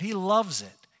 But he loves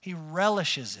it. He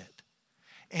relishes it.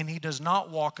 And he does not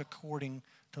walk according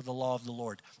to the law of the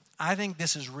Lord. I think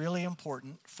this is really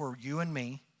important for you and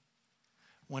me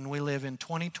when we live in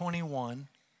 2021,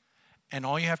 and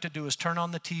all you have to do is turn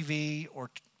on the TV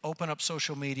or open up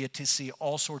social media to see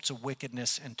all sorts of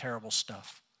wickedness and terrible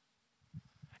stuff.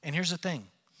 And here's the thing.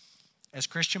 As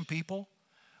Christian people,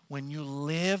 when you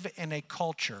live in a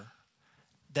culture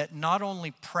that not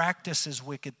only practices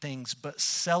wicked things, but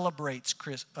celebrates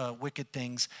wicked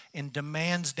things and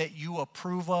demands that you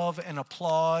approve of and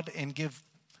applaud and give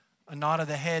a nod of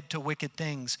the head to wicked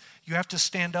things, you have to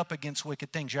stand up against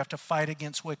wicked things. You have to fight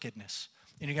against wickedness.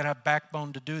 And you got to have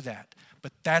backbone to do that.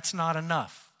 But that's not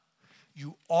enough.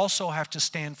 You also have to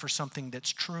stand for something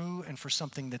that's true and for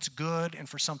something that's good and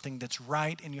for something that's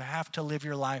right, and you have to live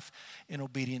your life in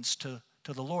obedience to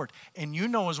the Lord. And you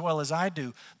know as well as I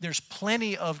do, there's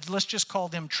plenty of, let's just call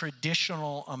them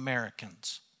traditional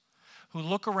Americans, who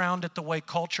look around at the way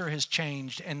culture has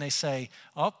changed and they say,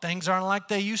 oh, things aren't like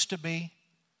they used to be.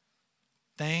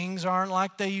 Things aren't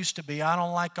like they used to be. I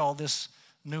don't like all this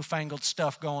newfangled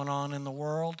stuff going on in the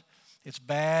world. It's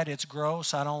bad, it's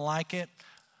gross, I don't like it.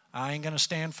 I ain't going to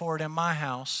stand for it in my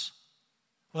house.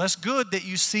 Well, that's good that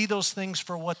you see those things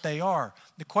for what they are.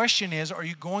 The question is, are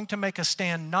you going to make a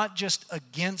stand not just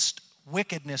against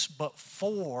wickedness, but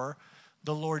for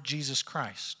the Lord Jesus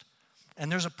Christ?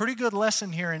 And there's a pretty good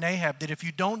lesson here in Ahab that if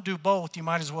you don't do both, you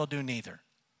might as well do neither.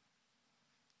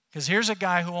 Because here's a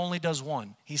guy who only does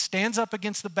one. He stands up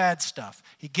against the bad stuff.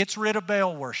 He gets rid of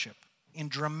Baal worship in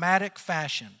dramatic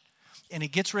fashion. And he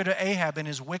gets rid of Ahab and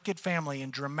his wicked family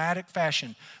in dramatic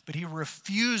fashion. But he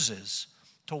refuses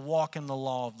to walk in the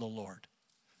law of the Lord.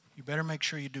 You better make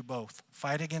sure you do both.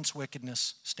 Fight against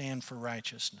wickedness, stand for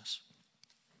righteousness.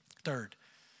 Third,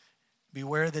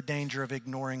 beware the danger of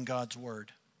ignoring God's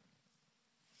word.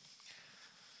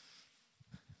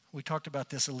 We talked about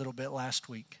this a little bit last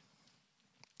week.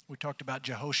 We talked about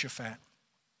Jehoshaphat.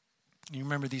 You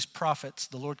remember these prophets,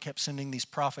 the Lord kept sending these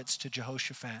prophets to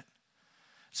Jehoshaphat.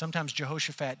 Sometimes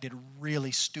Jehoshaphat did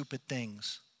really stupid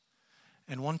things.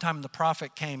 And one time the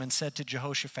prophet came and said to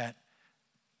Jehoshaphat,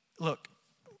 look,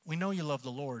 we know you love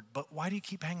the Lord, but why do you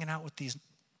keep hanging out with these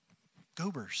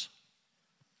goobers?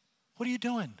 What are you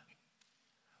doing?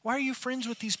 Why are you friends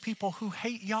with these people who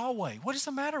hate Yahweh? What is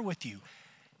the matter with you?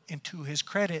 And to his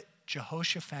credit,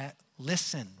 Jehoshaphat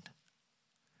listened.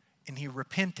 And he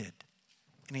repented,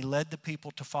 and he led the people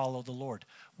to follow the Lord.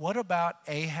 What about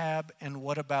Ahab and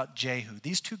what about Jehu?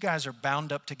 These two guys are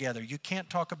bound up together. You can't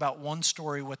talk about one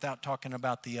story without talking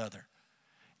about the other.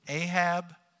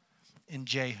 Ahab and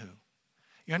Jehu.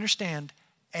 You understand,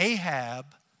 Ahab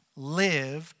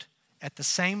lived at the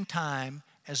same time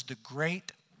as the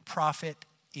great prophet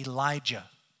Elijah.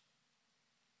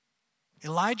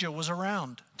 Elijah was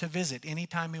around to visit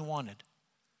anytime he wanted.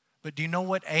 But do you know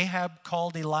what Ahab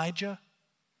called Elijah?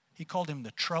 He called him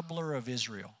the troubler of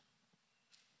Israel.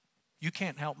 You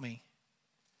can't help me.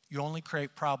 You only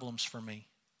create problems for me.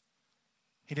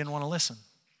 He didn't want to listen.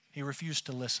 He refused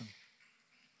to listen.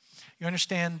 You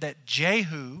understand that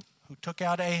Jehu, who took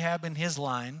out Ahab in his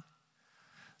line,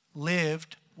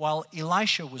 lived while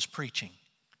Elisha was preaching.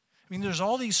 I mean, there's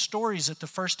all these stories at the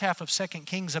first half of 2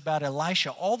 Kings about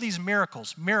Elisha. All these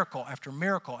miracles, miracle after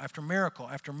miracle after miracle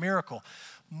after miracle.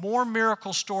 More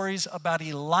miracle stories about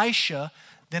Elisha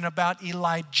than about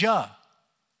Elijah.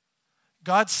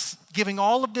 God's giving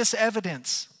all of this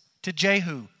evidence to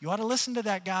Jehu. You ought to listen to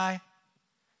that guy.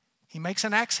 He makes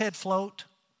an axe head float.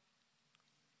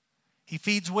 He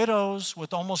feeds widows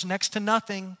with almost next to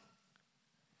nothing.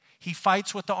 He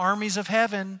fights with the armies of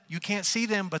heaven. You can't see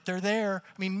them, but they're there.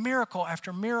 I mean, miracle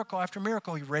after miracle after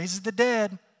miracle. He raises the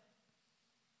dead.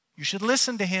 You should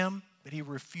listen to him, but he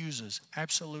refuses,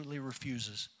 absolutely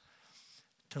refuses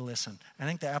to listen. I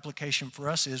think the application for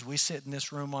us is we sit in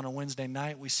this room on a Wednesday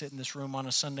night. We sit in this room on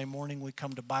a Sunday morning. We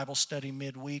come to Bible study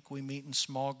midweek. We meet in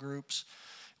small groups.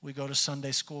 We go to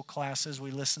Sunday school classes.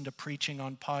 We listen to preaching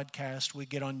on podcasts. We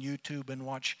get on YouTube and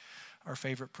watch our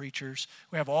favorite preachers.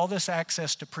 We have all this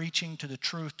access to preaching, to the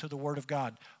truth, to the Word of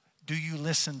God. Do you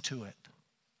listen to it?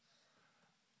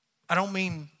 I don't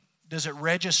mean, does it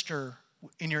register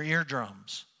in your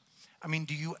eardrums? I mean,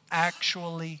 do you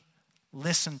actually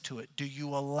listen to it? Do you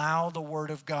allow the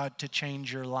Word of God to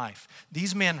change your life?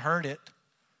 These men heard it.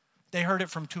 They heard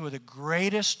it from two of the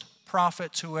greatest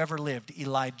prophets who ever lived,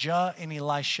 Elijah and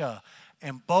Elisha.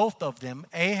 And both of them,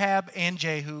 Ahab and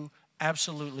Jehu,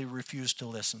 absolutely refused to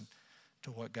listen to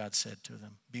what God said to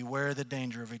them. Beware the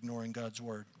danger of ignoring God's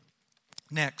word.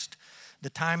 Next,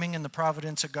 the timing and the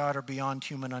providence of God are beyond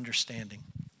human understanding.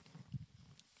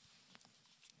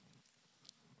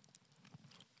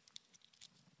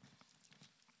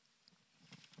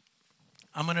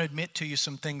 I'm going to admit to you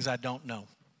some things I don't know.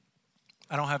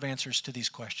 I don't have answers to these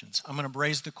questions. I'm going to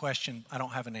raise the question, I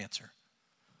don't have an answer.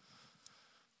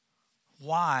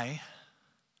 Why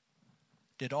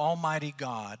did Almighty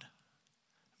God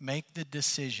make the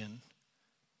decision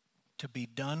to be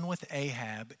done with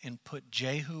Ahab and put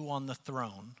Jehu on the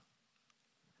throne,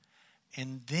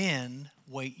 and then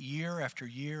wait year after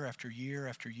year after year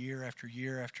after year after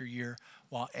year after year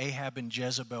while Ahab and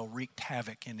Jezebel wreaked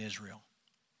havoc in Israel?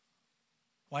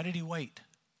 Why did he wait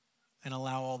and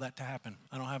allow all that to happen?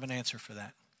 I don't have an answer for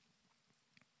that.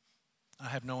 I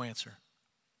have no answer.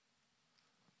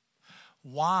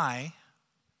 Why,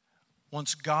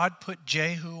 once God put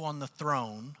Jehu on the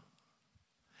throne,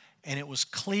 and it was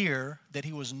clear that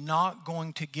he was not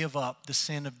going to give up the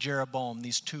sin of Jeroboam,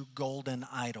 these two golden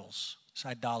idols, it's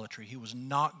idolatry. He was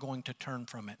not going to turn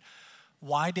from it.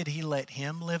 Why did he let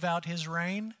him live out his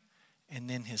reign, and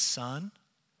then his son,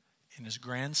 and his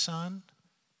grandson,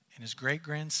 and his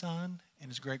great-grandson, and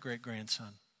his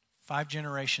great-great-grandson? 5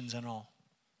 generations in all.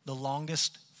 The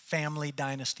longest family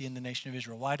dynasty in the nation of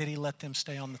Israel. Why did he let them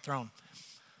stay on the throne?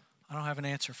 I don't have an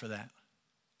answer for that.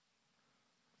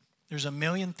 There's a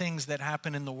million things that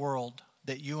happen in the world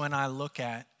that you and I look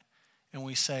at and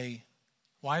we say,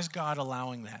 why is God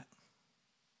allowing that?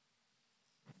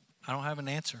 I don't have an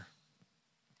answer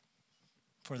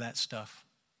for that stuff.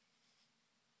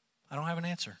 I don't have an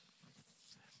answer.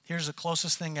 Here's the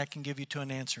closest thing I can give you to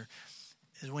an answer,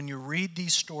 is when you read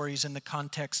these stories in the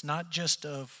context not just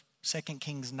of 2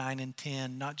 Kings 9 and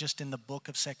 10, not just in the book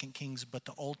of 2 Kings, but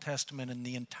the Old Testament and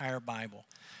the entire Bible.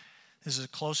 This is as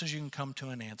close as you can come to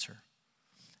an answer.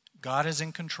 God is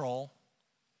in control.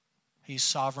 He's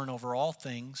sovereign over all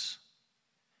things.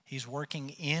 He's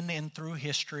working in and through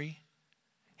history.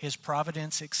 His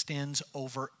providence extends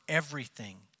over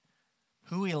everything.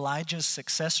 Who Elijah's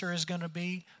successor is going to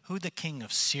be, who the king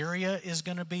of Syria is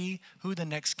going to be, who the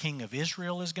next king of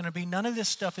Israel is going to be, none of this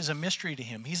stuff is a mystery to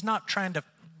him. He's not trying to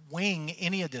wing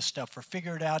any of this stuff or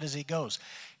figure it out as he goes.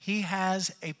 He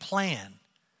has a plan.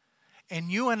 And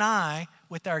you and I,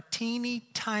 with our teeny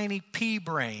tiny pea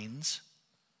brains,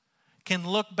 can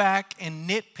look back and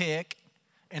nitpick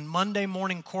and Monday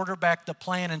morning quarterback the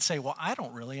plan and say, well, I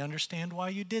don't really understand why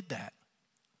you did that.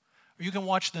 Or you can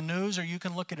watch the news, or you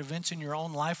can look at events in your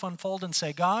own life unfold and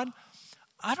say, God,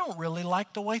 I don't really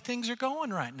like the way things are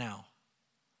going right now.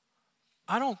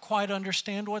 I don't quite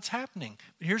understand what's happening.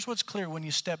 But here's what's clear when you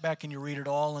step back and you read it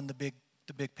all in the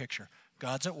big picture.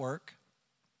 God's at work.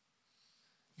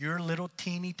 Your little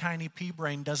teeny tiny pea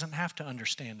brain doesn't have to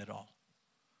understand it all.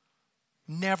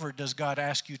 Never does God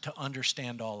ask you to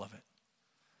understand all of it.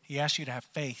 He asks you to have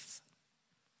faith.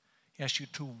 He asks you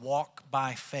to walk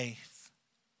by faith.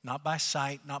 Not by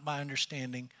sight, not by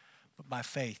understanding, but by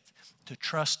faith. To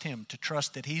trust Him, to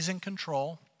trust that He's in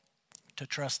control, to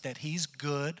trust that He's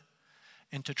good,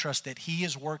 and to trust that He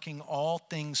is working all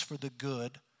things for the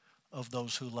good of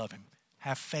those who love Him.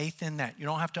 Have faith in that. You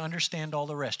don't have to understand all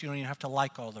the rest. You don't even have to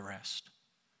like all the rest.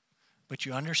 But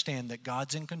you understand that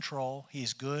God's in control.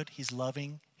 He's good. He's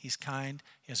loving. He's kind.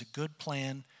 He has a good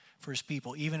plan for His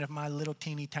people. Even if my little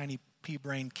teeny tiny pea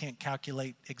brain can't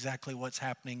calculate exactly what's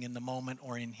happening in the moment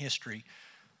or in history,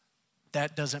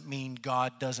 that doesn't mean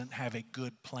God doesn't have a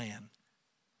good plan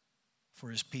for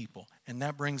His people. And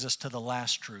that brings us to the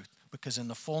last truth. Because in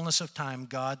the fullness of time,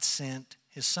 God sent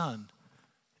His Son,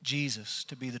 Jesus,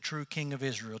 to be the true King of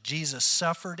Israel. Jesus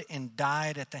suffered and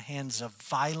died at the hands of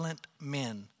violent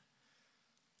men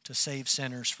to save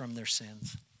sinners from their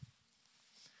sins.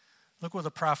 Look what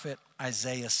the prophet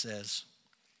Isaiah says.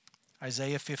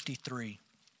 Isaiah 53,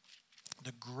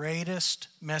 the greatest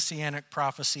messianic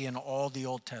prophecy in all the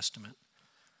Old Testament.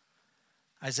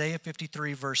 Isaiah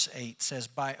 53 verse 8 says,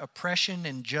 by oppression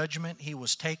and judgment he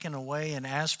was taken away, and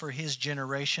as for his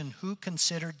generation, who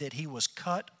considered that he was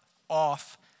cut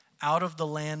off out of the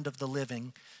land of the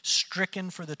living, stricken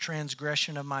for the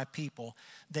transgression of my people.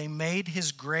 They made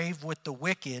his grave with the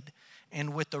wicked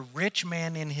and with the rich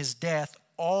man in his death,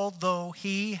 although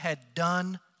he had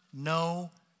done no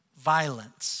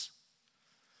violence,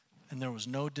 and there was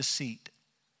no deceit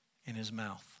in his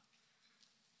mouth.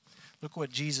 Look what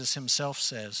Jesus Himself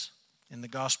says in the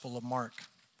Gospel of Mark,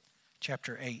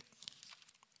 chapter 8.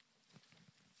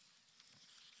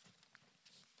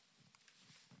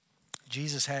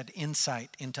 Jesus had insight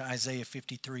into Isaiah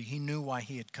 53. He knew why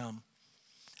He had come.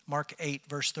 Mark 8,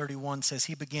 verse 31 says,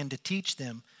 He began to teach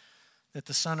them that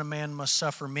the Son of Man must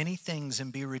suffer many things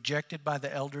and be rejected by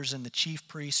the elders and the chief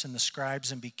priests and the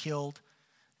scribes and be killed,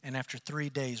 and after 3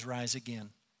 days rise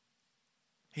again.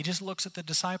 He just looks at the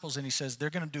disciples and He says, they're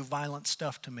going to do violent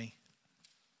stuff to me.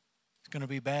 It's going to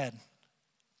be bad.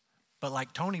 But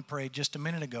like Tony prayed just a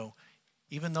minute ago,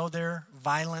 even though their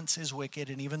violence is wicked,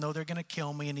 and even though they're going to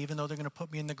kill me, and even though they're going to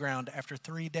put me in the ground, after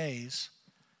 3 days,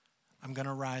 I'm going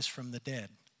to rise from the dead.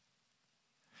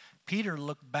 Peter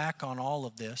looked back on all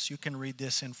of this. You can read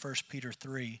this in 1 Peter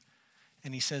 3.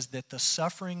 And he says that the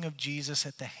suffering of Jesus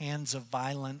at the hands of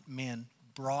violent men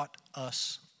brought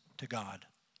us to God.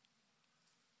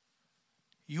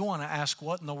 You want to ask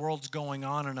what in the world's going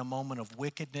on in a moment of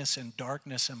wickedness and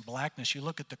darkness and blackness. You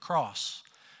look at the cross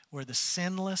where the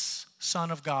sinless Son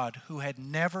of God, who had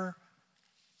never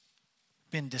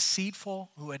been deceitful,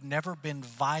 who had never been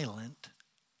violent,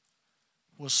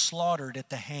 was slaughtered at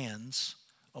the hands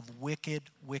of wicked,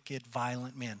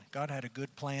 violent men. God had a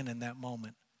good plan in that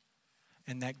moment.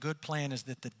 And that good plan is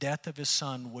that the death of His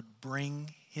Son would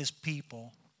bring His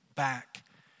people back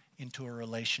into a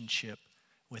relationship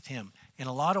with Him. In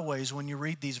a lot of ways, when you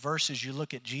read these verses, you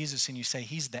look at Jesus and you say,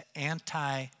 He's the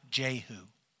anti-Jehu.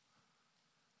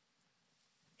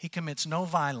 He commits no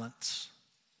violence,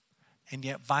 and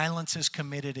yet violence is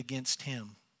committed against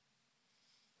Him.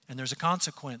 And there's a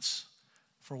consequence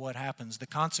for what happens. The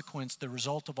consequence, the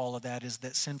result of all of that is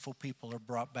that sinful people are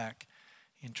brought back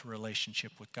into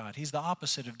relationship with God. He's the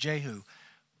opposite of Jehu.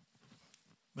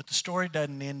 But the story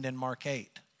doesn't end in Mark 8.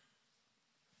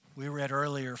 We read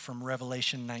earlier from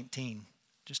Revelation 19.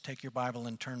 Just take your Bible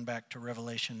and turn back to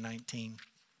Revelation 19.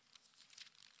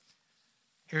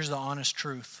 Here's the honest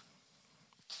truth.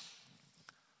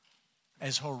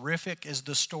 As horrific as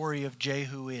the story of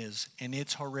Jehu is, and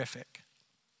it's horrific,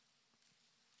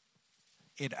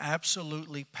 it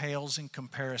absolutely pales in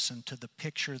comparison to the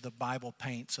picture the Bible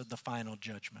paints of the final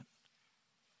judgment.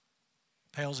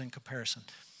 Pales in comparison.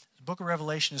 The book of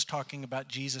Revelation is talking about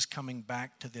Jesus coming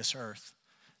back to this earth,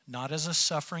 not as a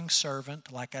suffering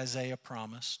servant like Isaiah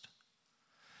promised,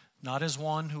 not as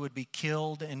one who would be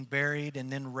killed and buried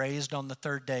and then raised on the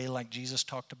third day like Jesus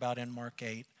talked about in Mark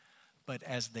 8, but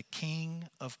as the King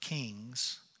of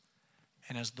Kings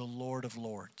and as the Lord of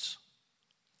Lords.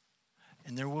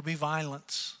 And there will be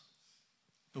violence.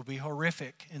 It will be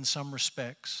horrific in some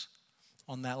respects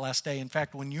on that last day. In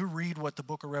fact, when you read what the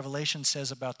book of Revelation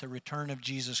says about the return of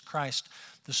Jesus Christ,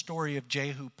 the story of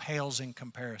Jehu pales in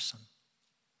comparison.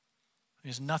 It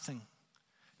is nothing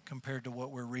compared to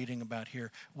what we're reading about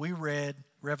here. We read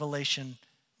Revelation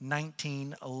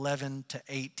 19:11 to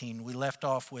 18. We left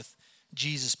off with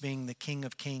Jesus being the King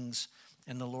of Kings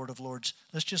and the Lord of Lords.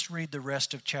 Let's just read the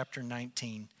rest of chapter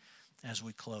 19 as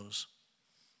we close.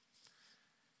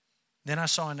 Then I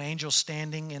saw an angel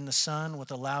standing in the sun.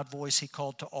 With a loud voice he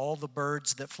called to all the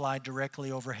birds that fly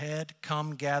directly overhead,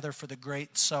 "Come gather for the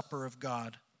great supper of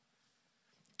God,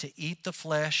 to eat the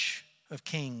flesh of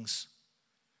kings,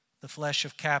 the flesh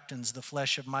of captains, the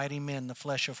flesh of mighty men, the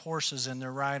flesh of horses and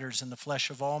their riders, and the flesh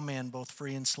of all men, both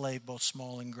free and slave, both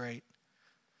small and great."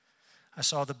 I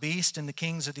saw the beast and the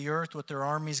kings of the earth with their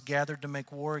armies gathered to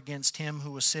make war against him who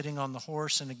was sitting on the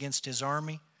horse and against his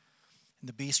army. And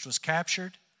the beast was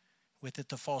captured, with it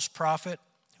the false prophet,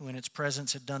 who in its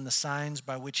presence had done the signs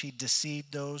by which he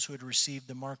deceived those who had received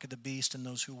the mark of the beast and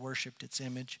those who worshipped its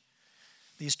image.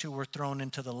 These two were thrown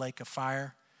into the lake of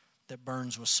fire that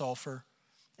burns with sulfur,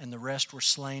 and the rest were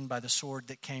slain by the sword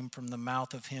that came from the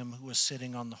mouth of him who was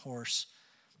sitting on the horse,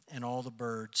 and all the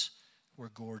birds were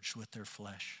gorged with their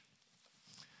flesh.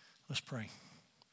 Let's pray.